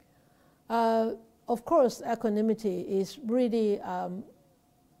 Of course, equanimity is really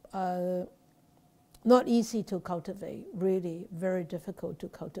not easy to cultivate, really very difficult to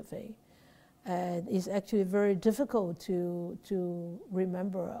cultivate. And it's actually very difficult to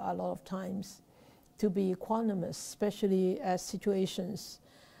remember a lot of times, to be equanimous, especially as situations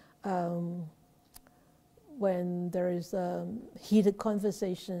when there is heated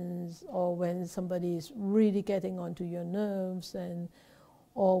conversations, or when somebody is really getting onto your nerves,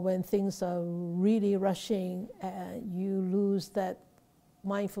 or when things are really rushing, you lose that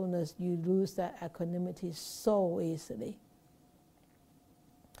mindfulness, you lose that equanimity so easily.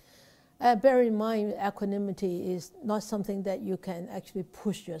 Bear in mind, equanimity is not something that you can actually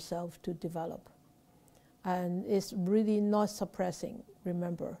push yourself to develop. And it's really not suppressing,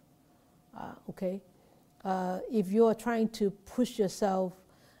 remember. Okay? If you are trying to push yourself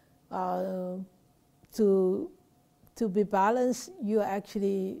to be balanced, you're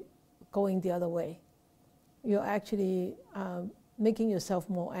actually going the other way. You're actually making yourself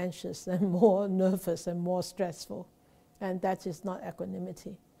more anxious and more nervous and more stressful. And that is not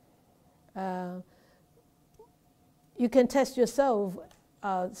equanimity. You can test yourself,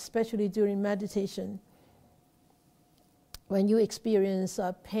 especially during meditation. When you experience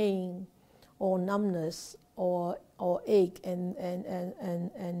pain or numbness or ache and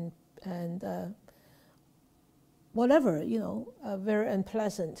whatever, very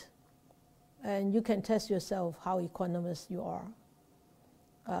unpleasant, and you can test yourself how equanimous you are.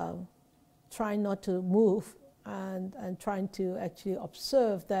 Try not to move and trying to actually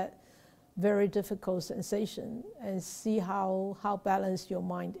observe that very difficult sensation and see how balanced your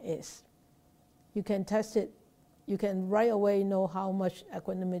mind is. You can test it. You can right away know how much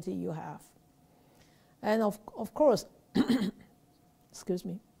equanimity you have. And of course, excuse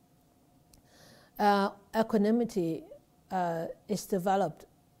me, equanimity is developed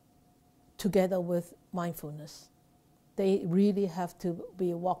together with mindfulness. They really have to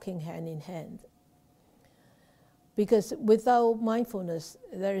be walking hand in hand. Because without mindfulness,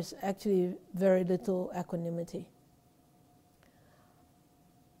 there is actually very little equanimity.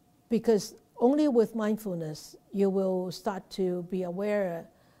 Because only with mindfulness, you will start to be aware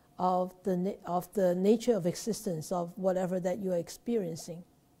of the nature of existence of whatever that you are experiencing.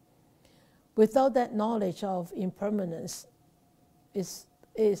 Without that knowledge of impermanence, it's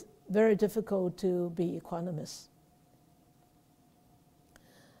very difficult to be equanimous.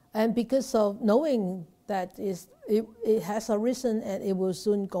 And because of knowing that it has arisen and it will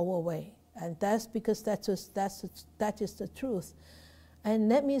soon go away. And that's because that is the truth. And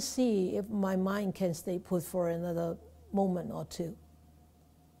let me see if my mind can stay put for another moment or two.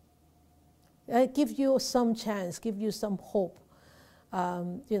 It gives you some chance, give you some hope,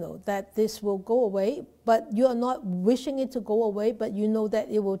 that this will go away, but you are not wishing it to go away, but you know that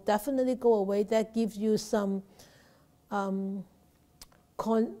it will definitely go away. That gives you some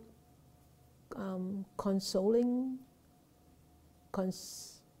consolation,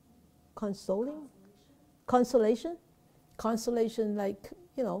 like,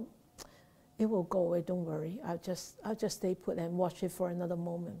 it will go away, don't worry. I'll just stay put and watch it for another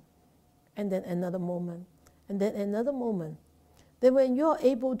moment. And then another moment. And then another moment. Then when you're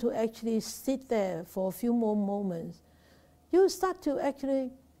able to actually sit there for a few more moments, you start to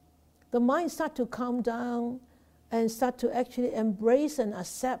actually, the mind start to calm down and start to actually embrace and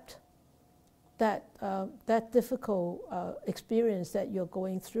accept that difficult experience that you're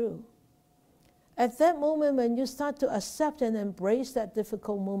going through. At that moment, when you start to accept and embrace that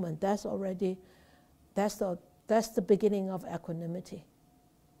difficult moment, that's the beginning of equanimity.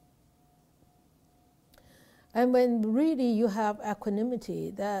 And when really you have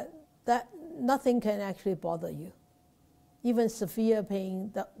equanimity, that nothing can actually bother you. Even severe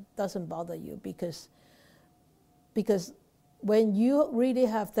pain doesn't bother you because when you really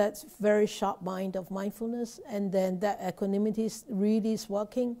have that very sharp mind of mindfulness, and then that equanimity really is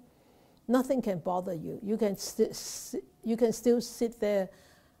working, nothing can bother you. You can still sit there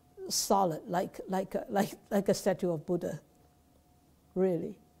solid, like a statue of Buddha.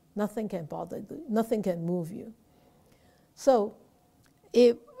 Really, nothing can bother you. Nothing can move you. So,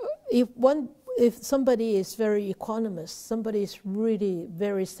 if somebody is very equanimous, somebody is really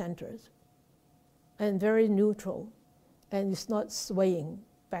very centered and very neutral, and it's not swaying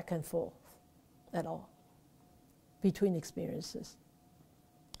back and forth at all between experiences.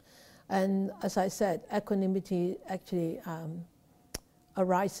 And as I said, equanimity actually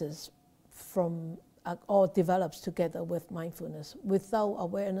arises from or develops together with mindfulness. Without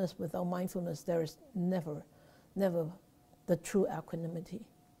awareness, without mindfulness, there is never the true equanimity.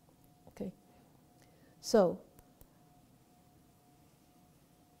 Okay? So,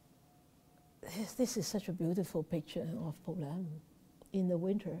 this is such a beautiful picture of Po Lam in the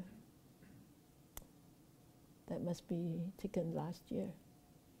winter. That must be taken last year.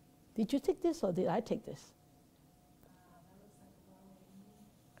 Did you take this or did I take this?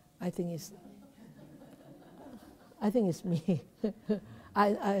 I think it's me.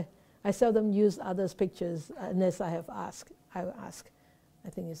 I seldom use others' pictures unless I have asked. I will ask. I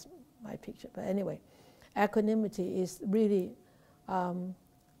think it's my picture. But anyway, equanimity is really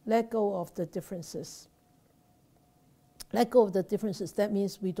let go of the differences. Let go of the differences. That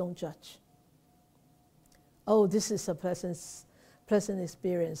means we don't judge. Oh, this is a pleasant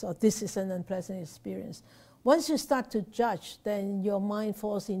experience, or this is an unpleasant experience. Once you start to judge, then your mind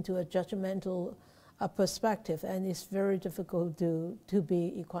falls into a judgmental perspective, and it's very difficult to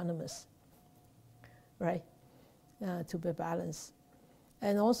be equanimous, right? To be balanced.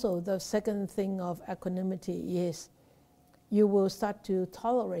 And also, the second thing of equanimity is you will start to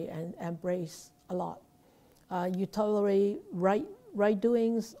tolerate and embrace a lot. You tolerate right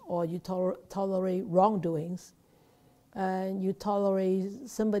doings, or you tolerate wrongdoings. And you tolerate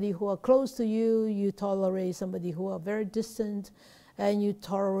somebody who are close to you, you tolerate somebody who are very distant, and you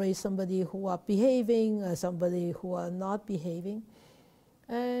tolerate somebody who are behaving, or somebody who are not behaving.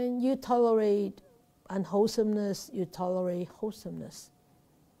 And you tolerate unwholesomeness, you tolerate wholesomeness.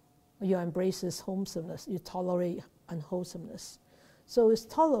 You embrace wholesomeness, you tolerate unwholesomeness. So it's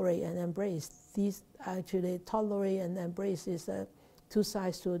tolerate and embrace. These actually, tolerate and embrace is two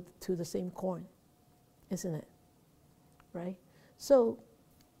sides to the same coin, isn't it? Right? So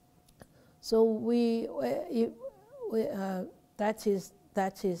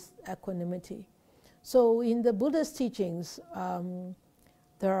that is equanimity. So in the Buddha's teachings,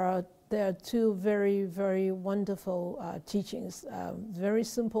 there are two very, very wonderful teachings. Very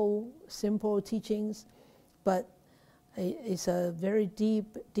simple teachings, but it's a very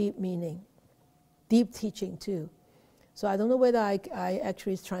deep meaning, deep teaching too. So I don't know whether I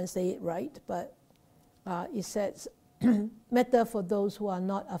actually translate it right, but it says, metta for those who are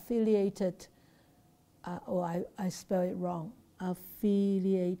not affiliated, I spell it wrong,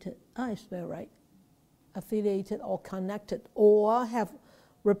 affiliated, I spell right, affiliated or connected, or have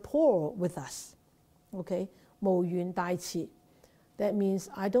rapport with us, okay, 無緣大慈. That means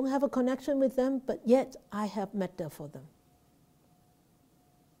I don't have a connection with them, but yet I have metta for them.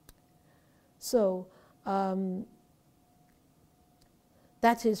 So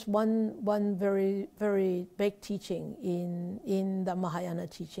that is one very, very big teaching in the Mahayana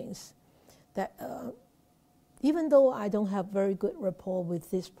teachings. That even though I don't have very good rapport with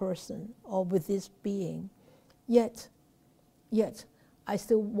this person or with this being, yet I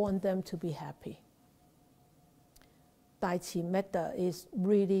still want them to be happy. Daichi metta is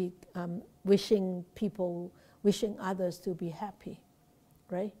really wishing others to be happy,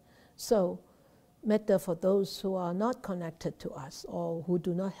 right? So metta for those who are not connected to us or who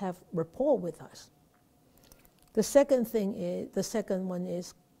do not have rapport with us. The second one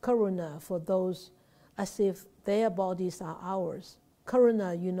is karuna for those as if their bodies are ours.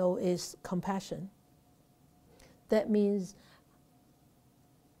 Karuna, is compassion. That means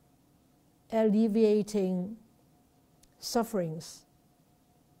alleviating sufferings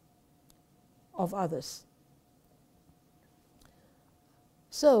of others.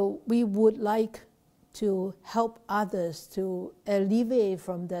 So we would like to help others to alleviate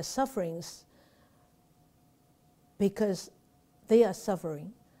from their sufferings because they are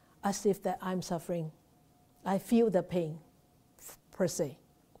suffering, as if that I'm suffering. I feel the pain, per se.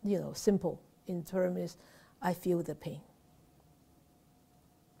 Simple in terms is I feel the pain.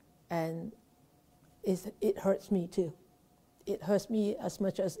 And it hurts me too. It hurts me as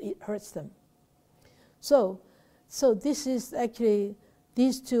much as it hurts them. So this is actually,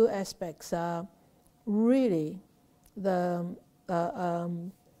 these two aspects are really the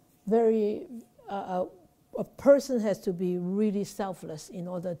a person has to be really selfless in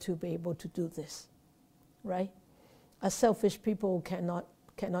order to be able to do this, right? A selfish people cannot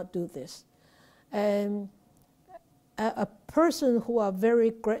do this. And a person who are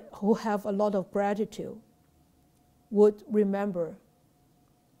who have a lot of gratitude would remember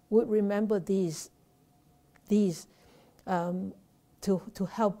these to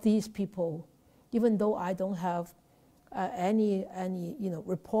help these people, even though I don't have any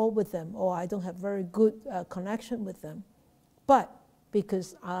rapport with them, or I don't have very good connection with them, but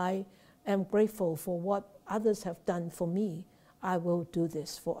because I am grateful for what others have done for me, I will do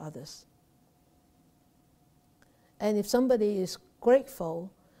this for others. And if somebody is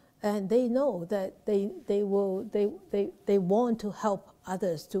grateful, and they know that they want to help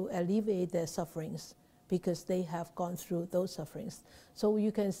others to alleviate their sufferings because they have gone through those sufferings. So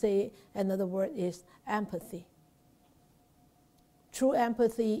you can say another word is empathy. True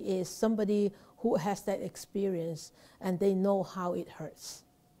empathy is somebody who has that experience and they know how it hurts.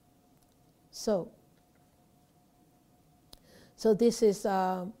 So this is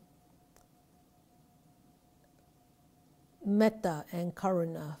metta and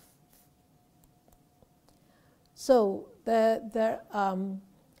karuna. So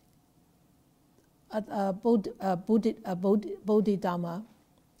Bodhidharma,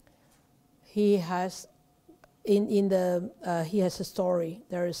 he has he has a story.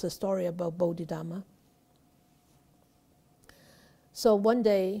 There is a story about Bodhidharma. So one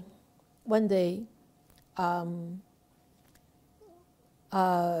day,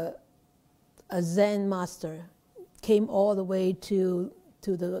 a Zen master came all the way to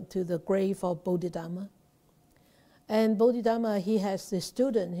the grave of Bodhidharma. And Bodhidharma, he has his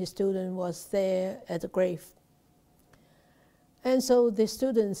student. His student was there at the grave. And so the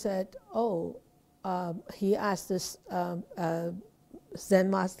student said, "Oh, he asked this Zen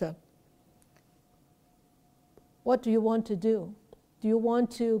master, what do you want to do? Do you want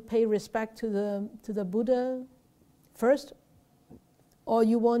to pay respect to the Buddha first, or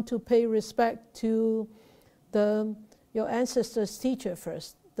you want to pay respect to your ancestors' teacher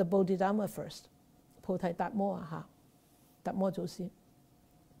first, the Bodhidharma first?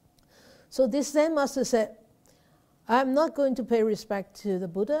 So this Zen master said, I'm not going to pay respect to the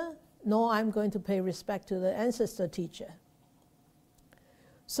Buddha, nor I'm going to pay respect to the ancestor teacher.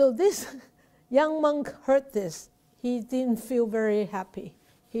 So this young monk heard this. He didn't feel very happy.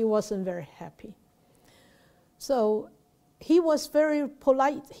 He wasn't very happy. So he was very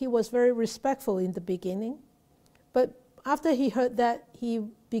polite. He was very respectful in the beginning. But after he heard that, he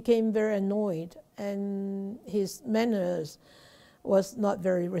became very annoyed, and his manners was not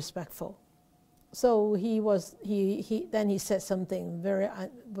very respectful. So then he said something very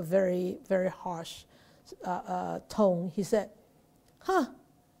harsh tone. He said,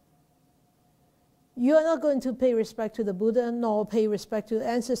 you are not going to pay respect to the Buddha, nor pay respect to the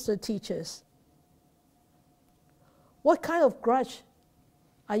ancestor teachers. What kind of grudge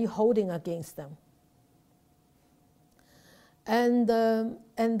are you holding against them? And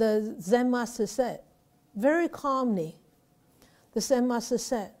the Zen master said, very calmly, the Zen master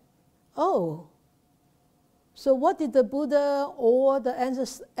said, oh, so what did the Buddha or the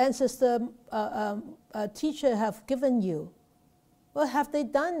ancestor teacher have given you? What have they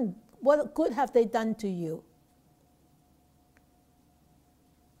done? What good have they done to you?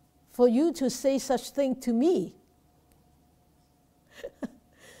 For you to say such thing to me.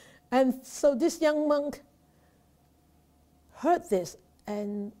 And so this young monk heard this,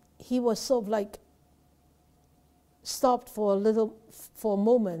 and he was sort of like stopped for a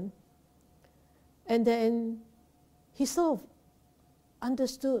moment, and then he sort of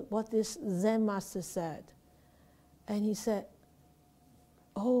understood what this Zen master said, and he said,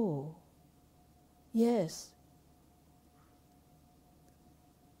 oh, yes.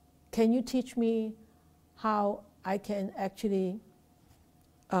 Can you teach me how I can actually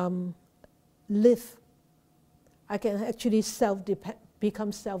live? I can actually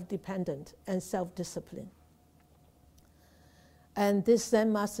become self-dependent and self-disciplined. And this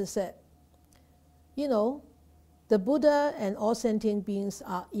Zen master said, you know, the Buddha and all sentient beings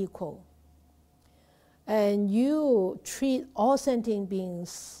are equal. And you treat all sentient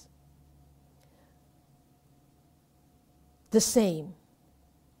beings the same.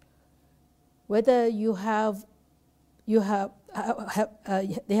 Whether they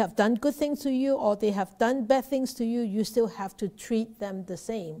have done good things to you or they have done bad things to you, you still have to treat them the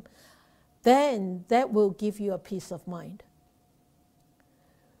same. Then that will give you a peace of mind.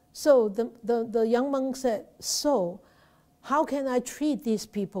 So the young monk said, so how can I treat these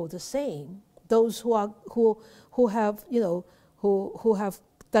people the same? Those who have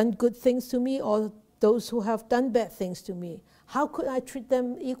done good things to me, or those who have done bad things to me. How could I treat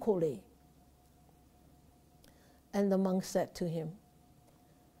them equally? And the monk said to him,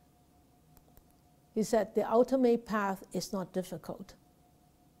 he said, the ultimate path is not difficult.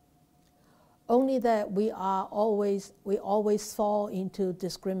 Only that we always fall into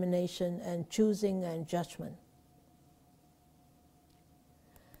discrimination and choosing and judgment.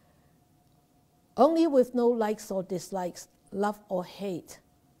 Only with no likes or dislikes, love or hate,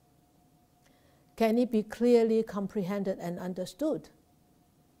 can it be clearly comprehended and understood.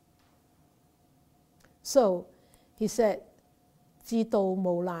 So, he said, 知道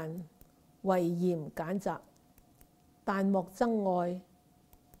無難，唯嚴簡擇，但莫憎愛，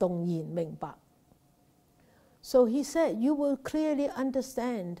動然明白. So he said, you will clearly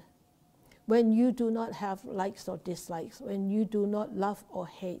understand when you do not have likes or dislikes, when you do not love or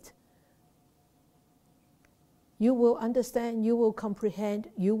hate. You will understand, you will comprehend,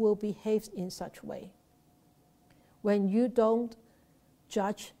 you will behave in such way. When you don't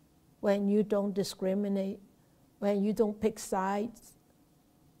judge, when you don't discriminate, when you don't pick sides,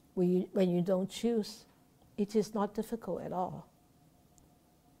 when you don't choose, it is not difficult at all.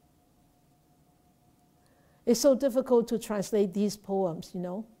 It's so difficult to translate these poems, you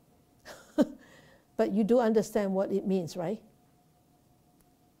know. But you do understand what it means, right?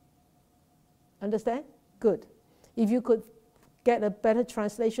 Understand? Good. If you could get a better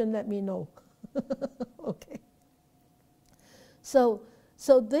translation, let me know. Okay. So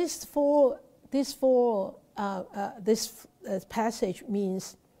this passage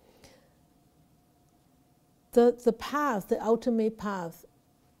means the path, the ultimate path.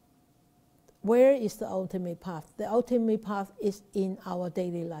 Where is the ultimate path? The ultimate path is in our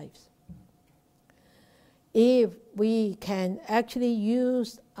daily lives. If we can actually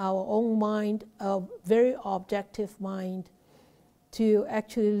use our own mind, a very objective mind, to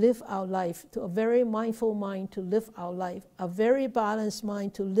actually live our life, to a very mindful mind to live our life, a very balanced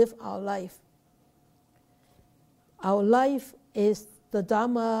mind to live our life. Our life is the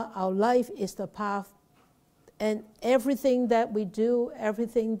Dharma, our life is the path, and everything that we do,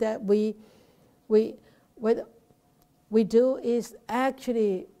 everything that we do is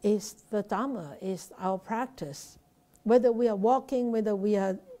actually is the Dharma, is our practice. Whether we are walking, whether we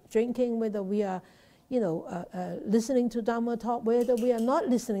are drinking, whether we are listening to Dharma talk, whether we are not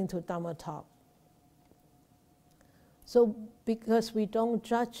listening to Dharma talk. So because we don't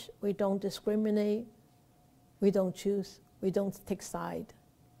judge, we don't discriminate, we don't choose, we don't take side.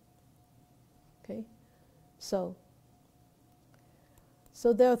 Okay? So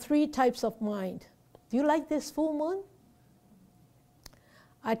there are 3 types of mind. Do you like this full moon?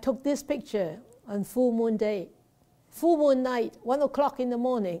 I took this picture on full moon day, full moon night, 1 o'clock in the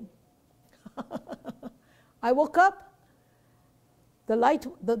morning. I woke up,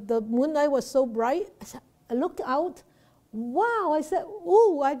 the moonlight was so bright, I looked out, wow, I said,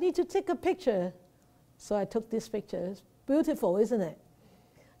 ooh, I need to take a picture. So I took this picture. It's beautiful, isn't it?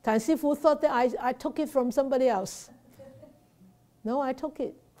 Tan Sifu thought that I took it from somebody else. No, I took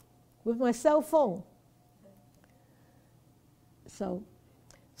it with my cell phone. So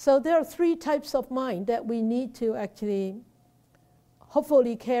there are 3 types of mind that we need to actually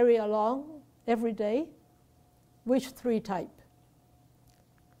hopefully carry along every day. Which 3 type?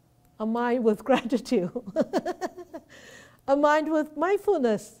 A mind with gratitude, a mind with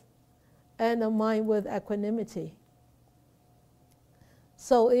mindfulness, and a mind with equanimity.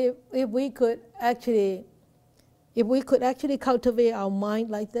 So if we could actually cultivate our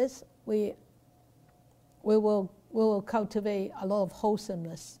mind like this, we will cultivate a lot of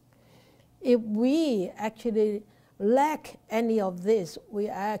wholesomeness. If we actually lack any of this, we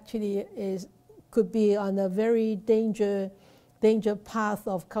actually could be on a very danger path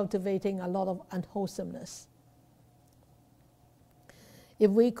of cultivating a lot of unwholesomeness.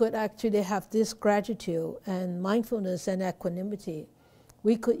 If we could actually have this gratitude and mindfulness and equanimity,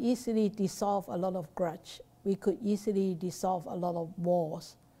 we could easily dissolve a lot of grudge. We could easily dissolve a lot of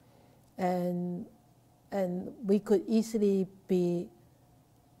wars. And we could easily be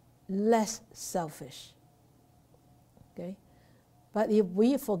less selfish. Okay? But if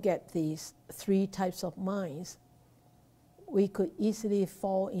we forget these 3 types of minds, we could easily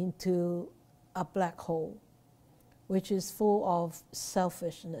fall into a black hole, which is full of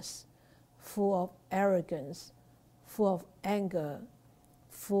selfishness, full of arrogance, full of anger,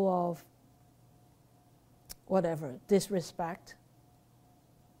 full of whatever, disrespect,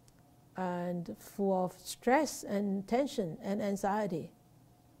 and full of stress and tension and anxiety.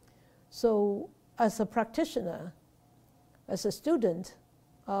 So as a practitioner, as a student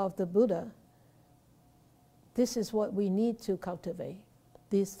of the Buddha, this is what we need to cultivate,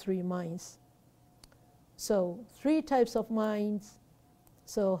 these 3 minds. So 3 types of minds.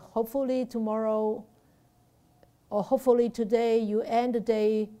 So hopefully tomorrow, or hopefully today, you end the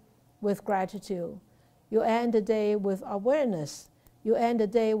day with gratitude. You end the day with awareness. You end the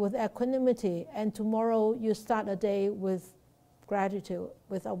day with equanimity. And tomorrow you start a day with gratitude,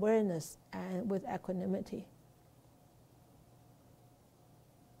 with awareness, and with equanimity.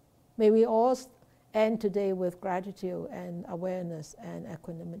 May we all end today with gratitude and awareness and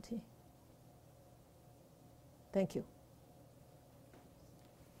equanimity. Thank you.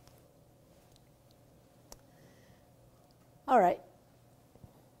 All right.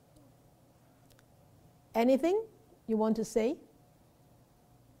 Anything you want to say?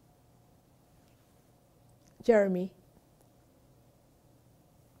 Jeremy.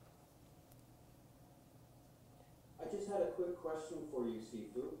 I just had a quick question for you,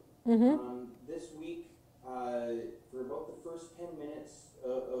 Sifu. Mm-hmm. This week, for about the first 10 minutes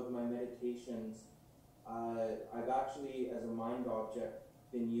of my meditations, I've actually, as a mind object,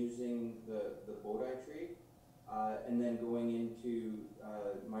 been using the Bodhi tree, and then going into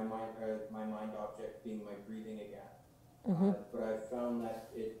my mind object being my breathing again. Mm-hmm. But I've found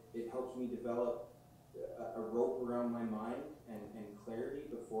that it helps me develop a rope around my mind and clarity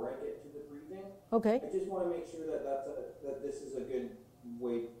before I get to the breathing. Okay. I just want to make sure that this is a good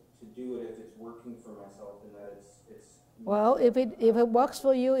way to do it if it's working for myself, and that it's well, if it works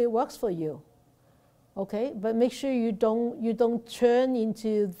for you, it works for you. Okay, but make sure you don't turn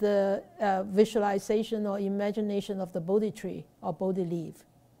into the visualization or imagination of the Bodhi tree or Bodhi leaf.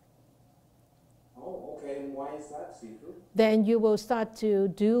 Oh, okay. And why is that, Sifu? Then you will start to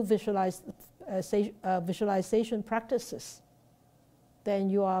do visualization practices. Then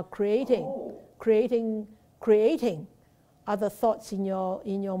you are creating other thoughts in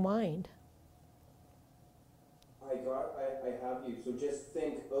your mind. I have you. So just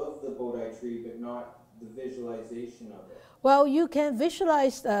think of the Bodhi tree, but not the visualization of it. Well, you can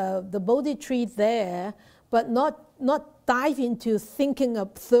visualize the Bodhi tree there, but not dive into thinking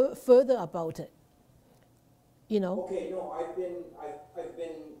of further about it. You know. Okay, no, I've been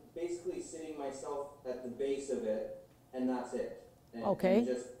basically sitting myself at the base of it, and that's it. And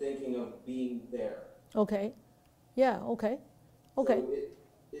just thinking of being there. Okay. Yeah. Okay. Okay.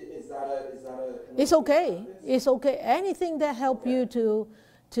 So is that a? It's okay. Practice? It's okay. Anything that help you to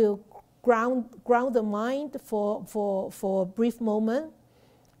ground the mind for a brief moment,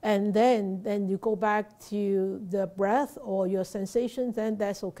 and then you go back to the breath or your sensations, then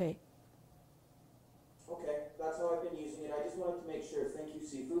that's okay. Okay, that's how I've been using it. I just wanted to make sure. Thank you,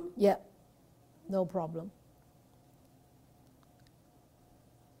 Sifu. Yeah, no problem.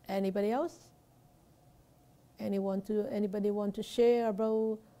 Anybody else? Anybody want to share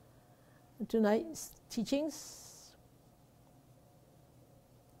about tonight's teachings?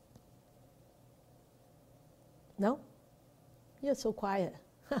 No? You're so quiet.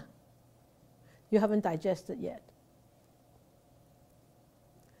 You haven't digested yet.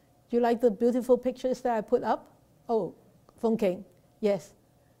 Do you like the beautiful pictures that I put up? Oh, Feng King, yes.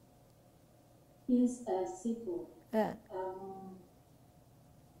 Yes, Sifu. Yeah.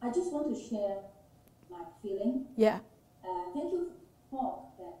 I just want to share my feeling. Yeah. Thank you for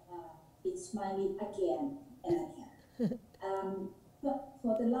that. It's smiling again and again. But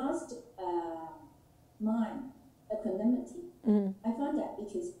for the last mind, equanimity, I find that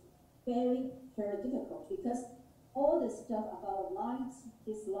it is very, very difficult because all the stuff about likes,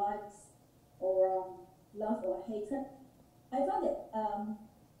 dislikes, or love or hatred, I find that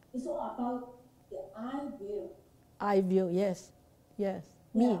it's all about the I will. I will, yes, yes.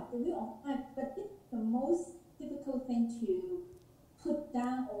 Yeah, Me. the will of I, but it's the most difficult thing to put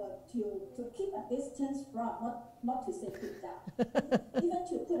down or to keep a distance from, not to say put down. Even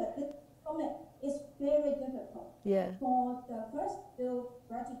to put a distance from it is very difficult. Yeah. For the first will,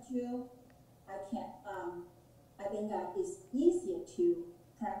 gratitude, I think that it's easier to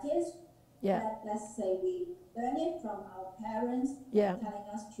practice. Yeah. Let's say we learn it from our parents, telling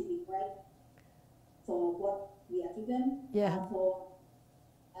us to be grateful for what we are given, for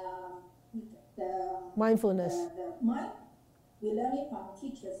the mindfulness. The mind, we learn it from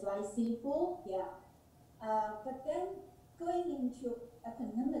teachers like Sifu, but then going into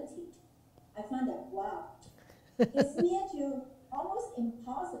equanimity, I find that wow, it's near to almost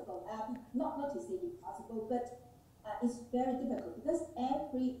impossible. Not to say impossible, but it's very difficult because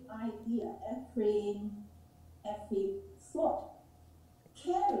every idea, every thought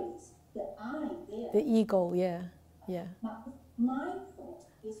carries the I there. The ego, yeah. My thought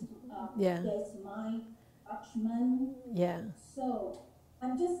is there's my judgment. Yeah. So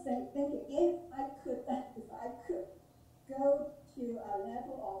I'm just thinking if I could go to a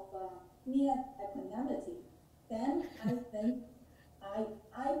level of near equanimity, then I think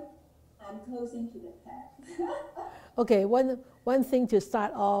I'm closing to the path. Okay, one thing to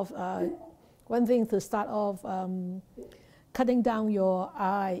start off. Cutting down your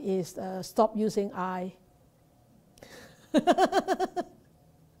I is stop using I.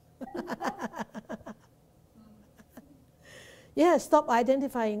 Yeah, stop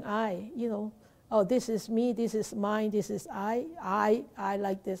identifying I. You know, oh, this is me, this is mine, this is I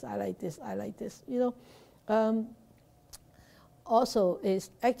like this, I like this, I like this. You know, also is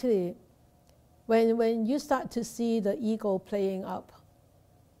actually when you start to see the ego playing up,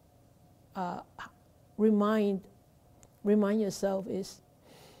 remind yourself is,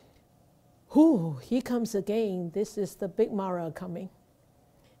 whoo, he comes again. This is the big Mara coming.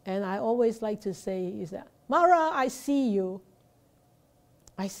 And I always like to say is that, Mara, I see you.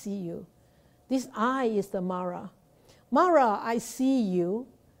 I see you. This I is the Mara. Mara, I see you.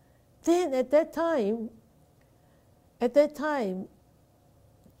 Then at that time,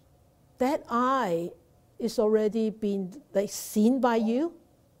 that I is already been like seen by you.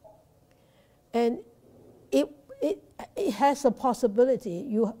 And it has a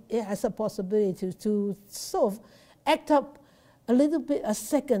possibility. It has a possibility to sort of act up a little bit a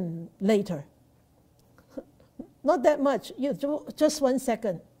second later. Not that much. Just 1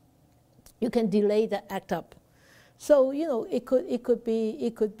 second. You can delay the act up. So you know it could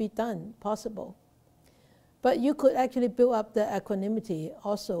be done, possible. But you could actually build up the equanimity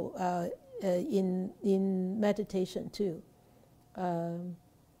also in meditation too,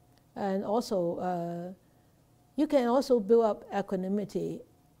 and also. You can also build up equanimity.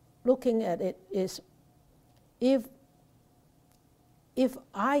 Looking at it is, if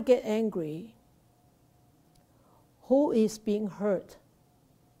who is being hurt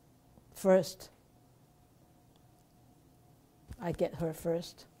first? I get hurt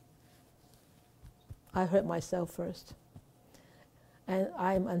first. I hurt myself first. And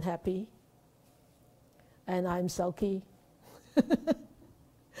I'm unhappy. And I'm sulky.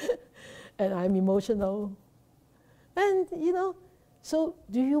 And I'm emotional. And, so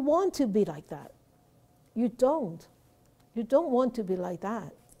do you want to be like that? You don't. You don't want to be like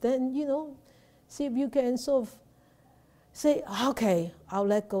that. Then, see if you can sort of say, okay, I'll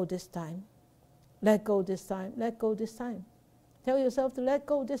let go this time. Let go this time. Let go this time. Tell yourself to let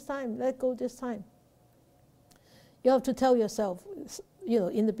go this time. Let go this time. You have to tell yourself,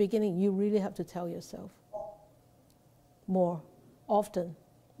 in the beginning, you really have to tell yourself more often,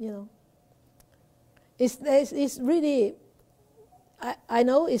 It's really, I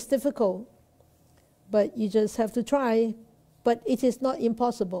know it's difficult, but you just have to try. But it is not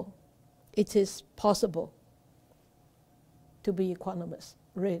impossible. It is possible to be equanimous,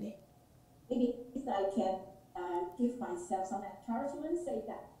 really. Maybe if I can give myself some encouragement, say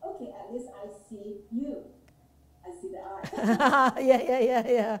that, okay, at least I see you. I see the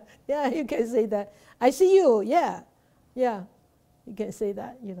eye. Yeah, you can say that. I see you, yeah. You can say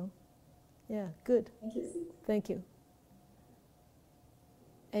that, Yeah, good. Thank you. Thank you.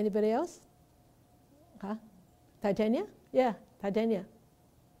 Anybody else? Huh? Titania? Yeah, Titania.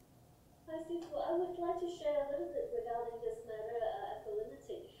 Hi, Sifu. I would like to share a little bit regarding this matter of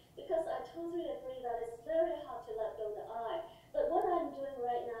equanimity, because I totally agree that it's very hard to let go the I. But what I'm doing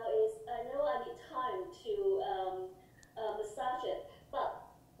right now is, I know I need time to massage it, but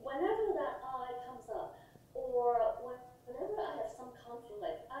whenever that I comes up, or whenever I have some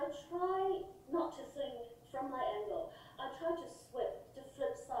conflict, I try not to think from my angle. I try to flip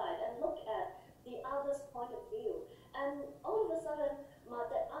side and look at the other's point of view. And all of a sudden,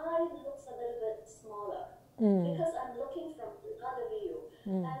 the eye looks a little bit smaller because I'm looking from another view.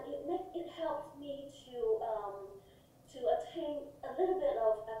 And it helps me to attain a little bit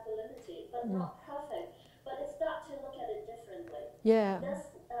of equanimity, but not perfect. But it starts to look at it differently. Yeah. That's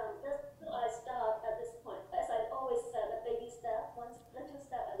how I start at this point. As I always said, a baby step, one little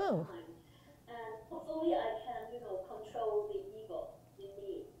step at a time. And hopefully I can, control the ego in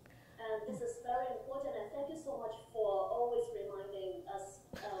me. And this is very important. And thank you so much for always reminding us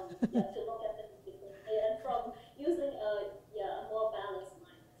to look at things differently and from using a more balanced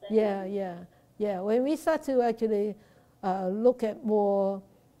mind. Thank you. Yeah. When we start to actually look at more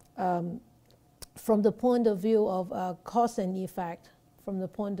from the point of view of cause and effect, from the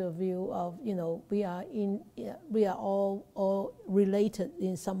point of view of we are all related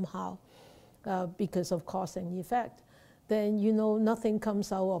in somehow because of cause and effect, then nothing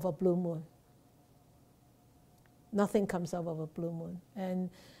comes out of a blue moon. Nothing comes out of a blue moon, and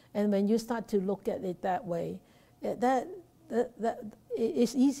when you start to look at it that way, that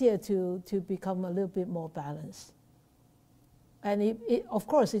it's easier to become a little bit more balanced. And of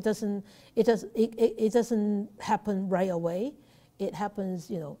course, it doesn't happen right away. It happens,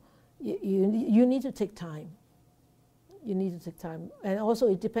 you need to take time. You need to take time, and also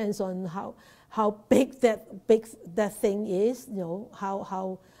it depends on how big that thing is.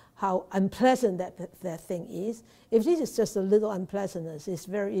 How unpleasant that thing is. If this is just a little unpleasantness, it's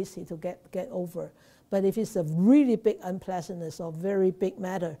very easy to get over. But if it's a really big unpleasantness or very big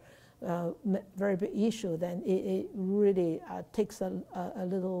matter, very big issue, then it really takes a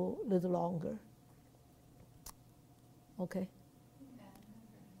little longer. Okay.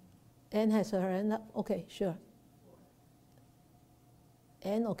 Anne has her hand up. Okay, sure.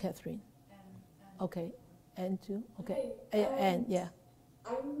 Anne or Catherine? Anne. Okay, Anne too. Okay, Anne, yeah.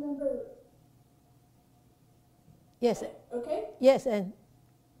 I remember. Yes. Okay. Yes, Anne.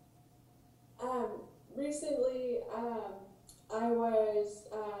 Recently, I was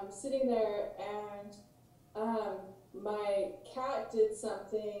sitting there and my cat did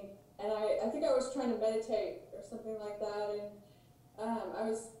something, and I think I was trying to meditate or something like that, and I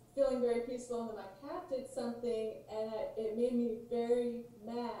was feeling very peaceful, and then my cat did something, and it made me very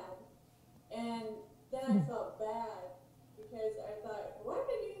mad, and then I felt bad because I thought, why am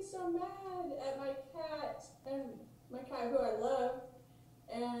I getting so mad at my cat, and my cat who I love,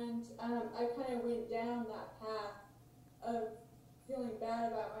 and I kind of went down that path of feeling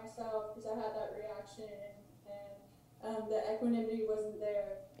bad about myself because I had that reaction, and the equanimity wasn't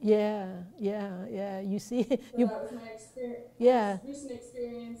there. Yeah. You see, so that was my experience. Yeah. Recent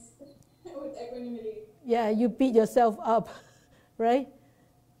experience with equanimity. Yeah, you beat yourself up, right?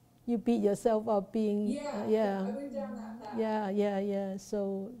 You beat yourself up being. I went down that path. Yeah.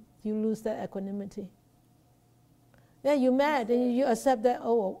 So you lose that equanimity. Yeah, you're mad, and you accept that.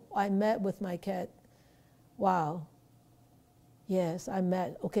 Oh, I'm mad with my cat. Wow, Yes, I'm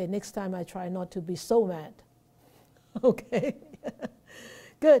mad. Okay, next time I try not to be so mad. Okay.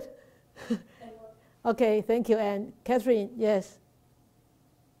 Good. Okay, thank you. And Catherine, yes.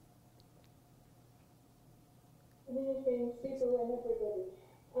 Good evening, Sister and everybody.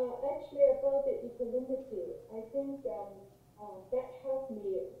 Actually, about the equanimity, I think that helped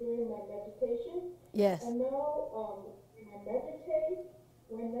me during my meditation. Yes. And now, when I meditate,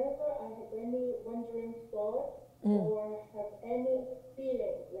 whenever I have any wandering thought or have any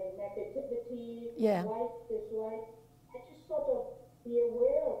feeling like negativity, like, dislike, I just sort of be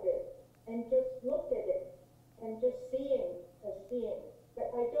aware of it and just look at it and just seeing. But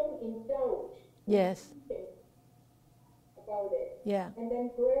I don't indulge. Yes. About it. Yeah. And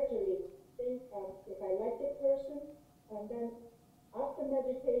then gradually think if I like the person, and then after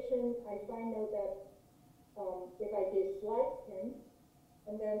meditation I find out that if I dislike him,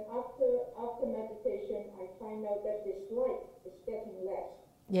 and then after meditation I find out that dislike is getting less.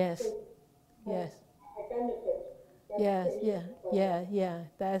 Yes. So, yes. I benefit. Yes, yeah.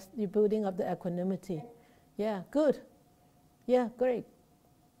 That's the building up the equanimity. Yeah, good. Yeah, great.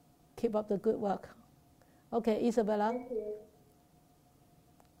 Keep up the good work. Okay, Isabella. Thank you.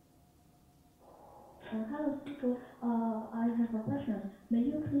 Hello, Sister. I have a question. May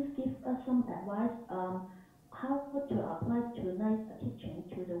you please give us some advice how to apply tonight's teaching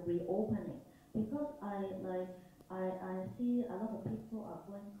to the reopening? Because I see a lot of people are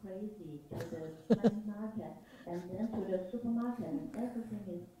going crazy to the night market and then to the supermarket, and everything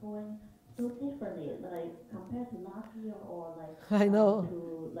is going so differently, like compared to last year or like I know.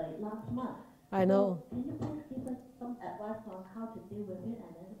 to like last month. I know. So can you please give us some advice on how to deal with it,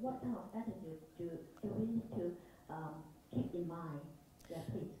 and then what kind of attitude do we need to keep in mind? Yeah,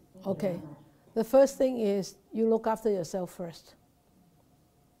 please. Thank you very much. The first thing is you look after yourself first.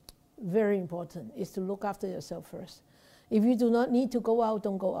 Very important is to look after yourself first. If you do not need to go out,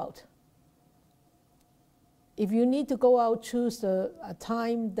 don't go out. If you need to go out, choose a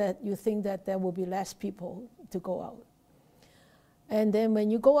time that you think that there will be less people to go out. And then when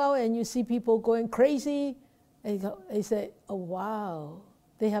you go out and you see people going crazy, and they say, "Oh wow,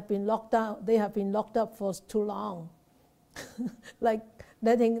 they have been locked down. They have been locked up for too long," like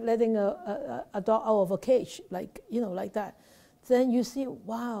letting a dog out of a cage, like like that. Then you see,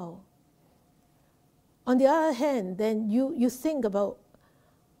 wow. On the other hand, then you think about,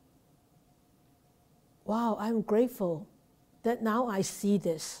 wow, I'm grateful that now I see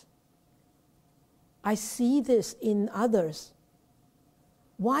this. I see this in others.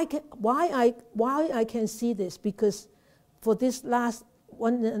 Why I can see this? Because for this last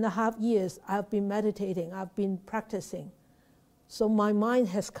 1.5 years, I've been meditating, I've been practicing. So my mind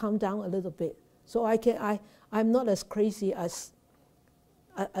has calmed down a little bit. So I'm not as crazy as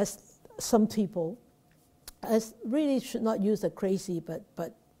some people. I really should not use the crazy, but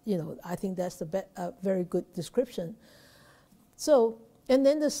I think that's a very good description. So, and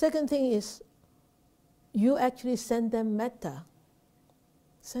then the second thing is, you actually send them metta.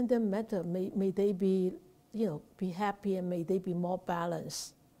 Send them metta. May they be, be happy, and may they be more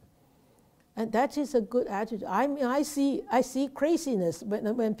balanced. And that is a good attitude. I mean, I see craziness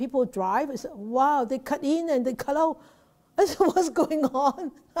when people drive. It's, wow, they cut in and they cut out. I said, what's going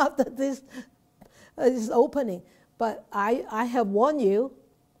on after this opening? But I have warned you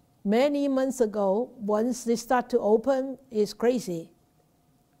many months ago. Once they start to open, it's crazy.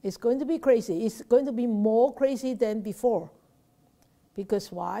 It's going to be crazy. It's going to be more crazy than before.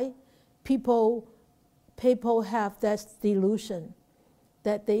 Because why? People have that delusion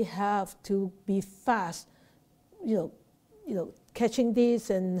that they have to be fast, catching this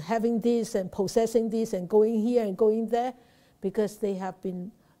and having this and possessing this and going here and going there, because they have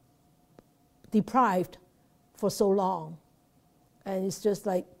been deprived for so long. And it's just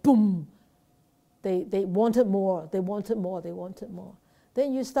like, boom, they wanted more, they wanted more, they wanted more.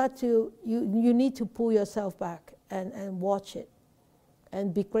 Then you start to, you need to pull yourself back and watch it.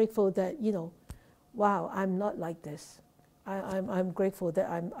 And be grateful that, wow, I'm not like this. I'm grateful that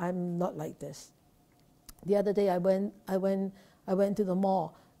I'm not like this. The other day I went to the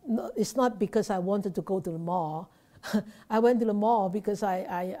mall. No, it's not because I wanted to go to the mall. I went to the mall because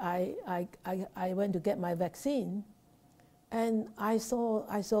I went to get my vaccine, and I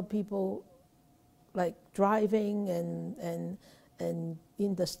saw people like driving and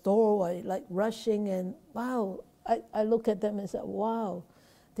in the store, like rushing, and wow, I look at them and said, wow,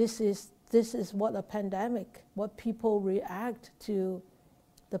 this is what a pandemic, what people react to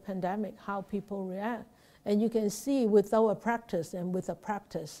the pandemic, how people react. And you can see without a practice and with a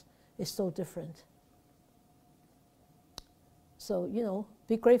practice, it's so different. So,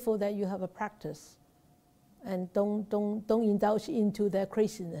 be grateful that you have a practice. and don't indulge into their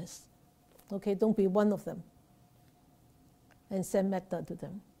craziness. Okay, don't be one of them. And send metta to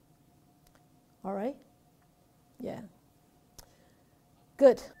them. All right? Yeah.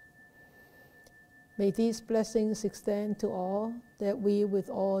 Good. May these blessings extend to all, that we with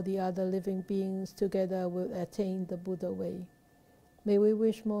all the other living beings together will attain the Buddha way. May we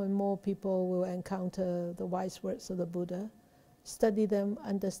wish more and more people will encounter the wise words of the Buddha, study them,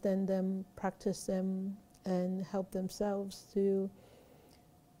 understand them, practice them, and help themselves to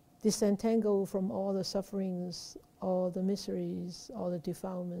disentangle from all the sufferings, all the miseries, all the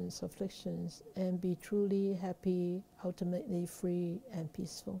defilements, afflictions, and be truly happy, ultimately free and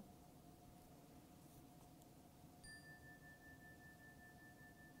peaceful.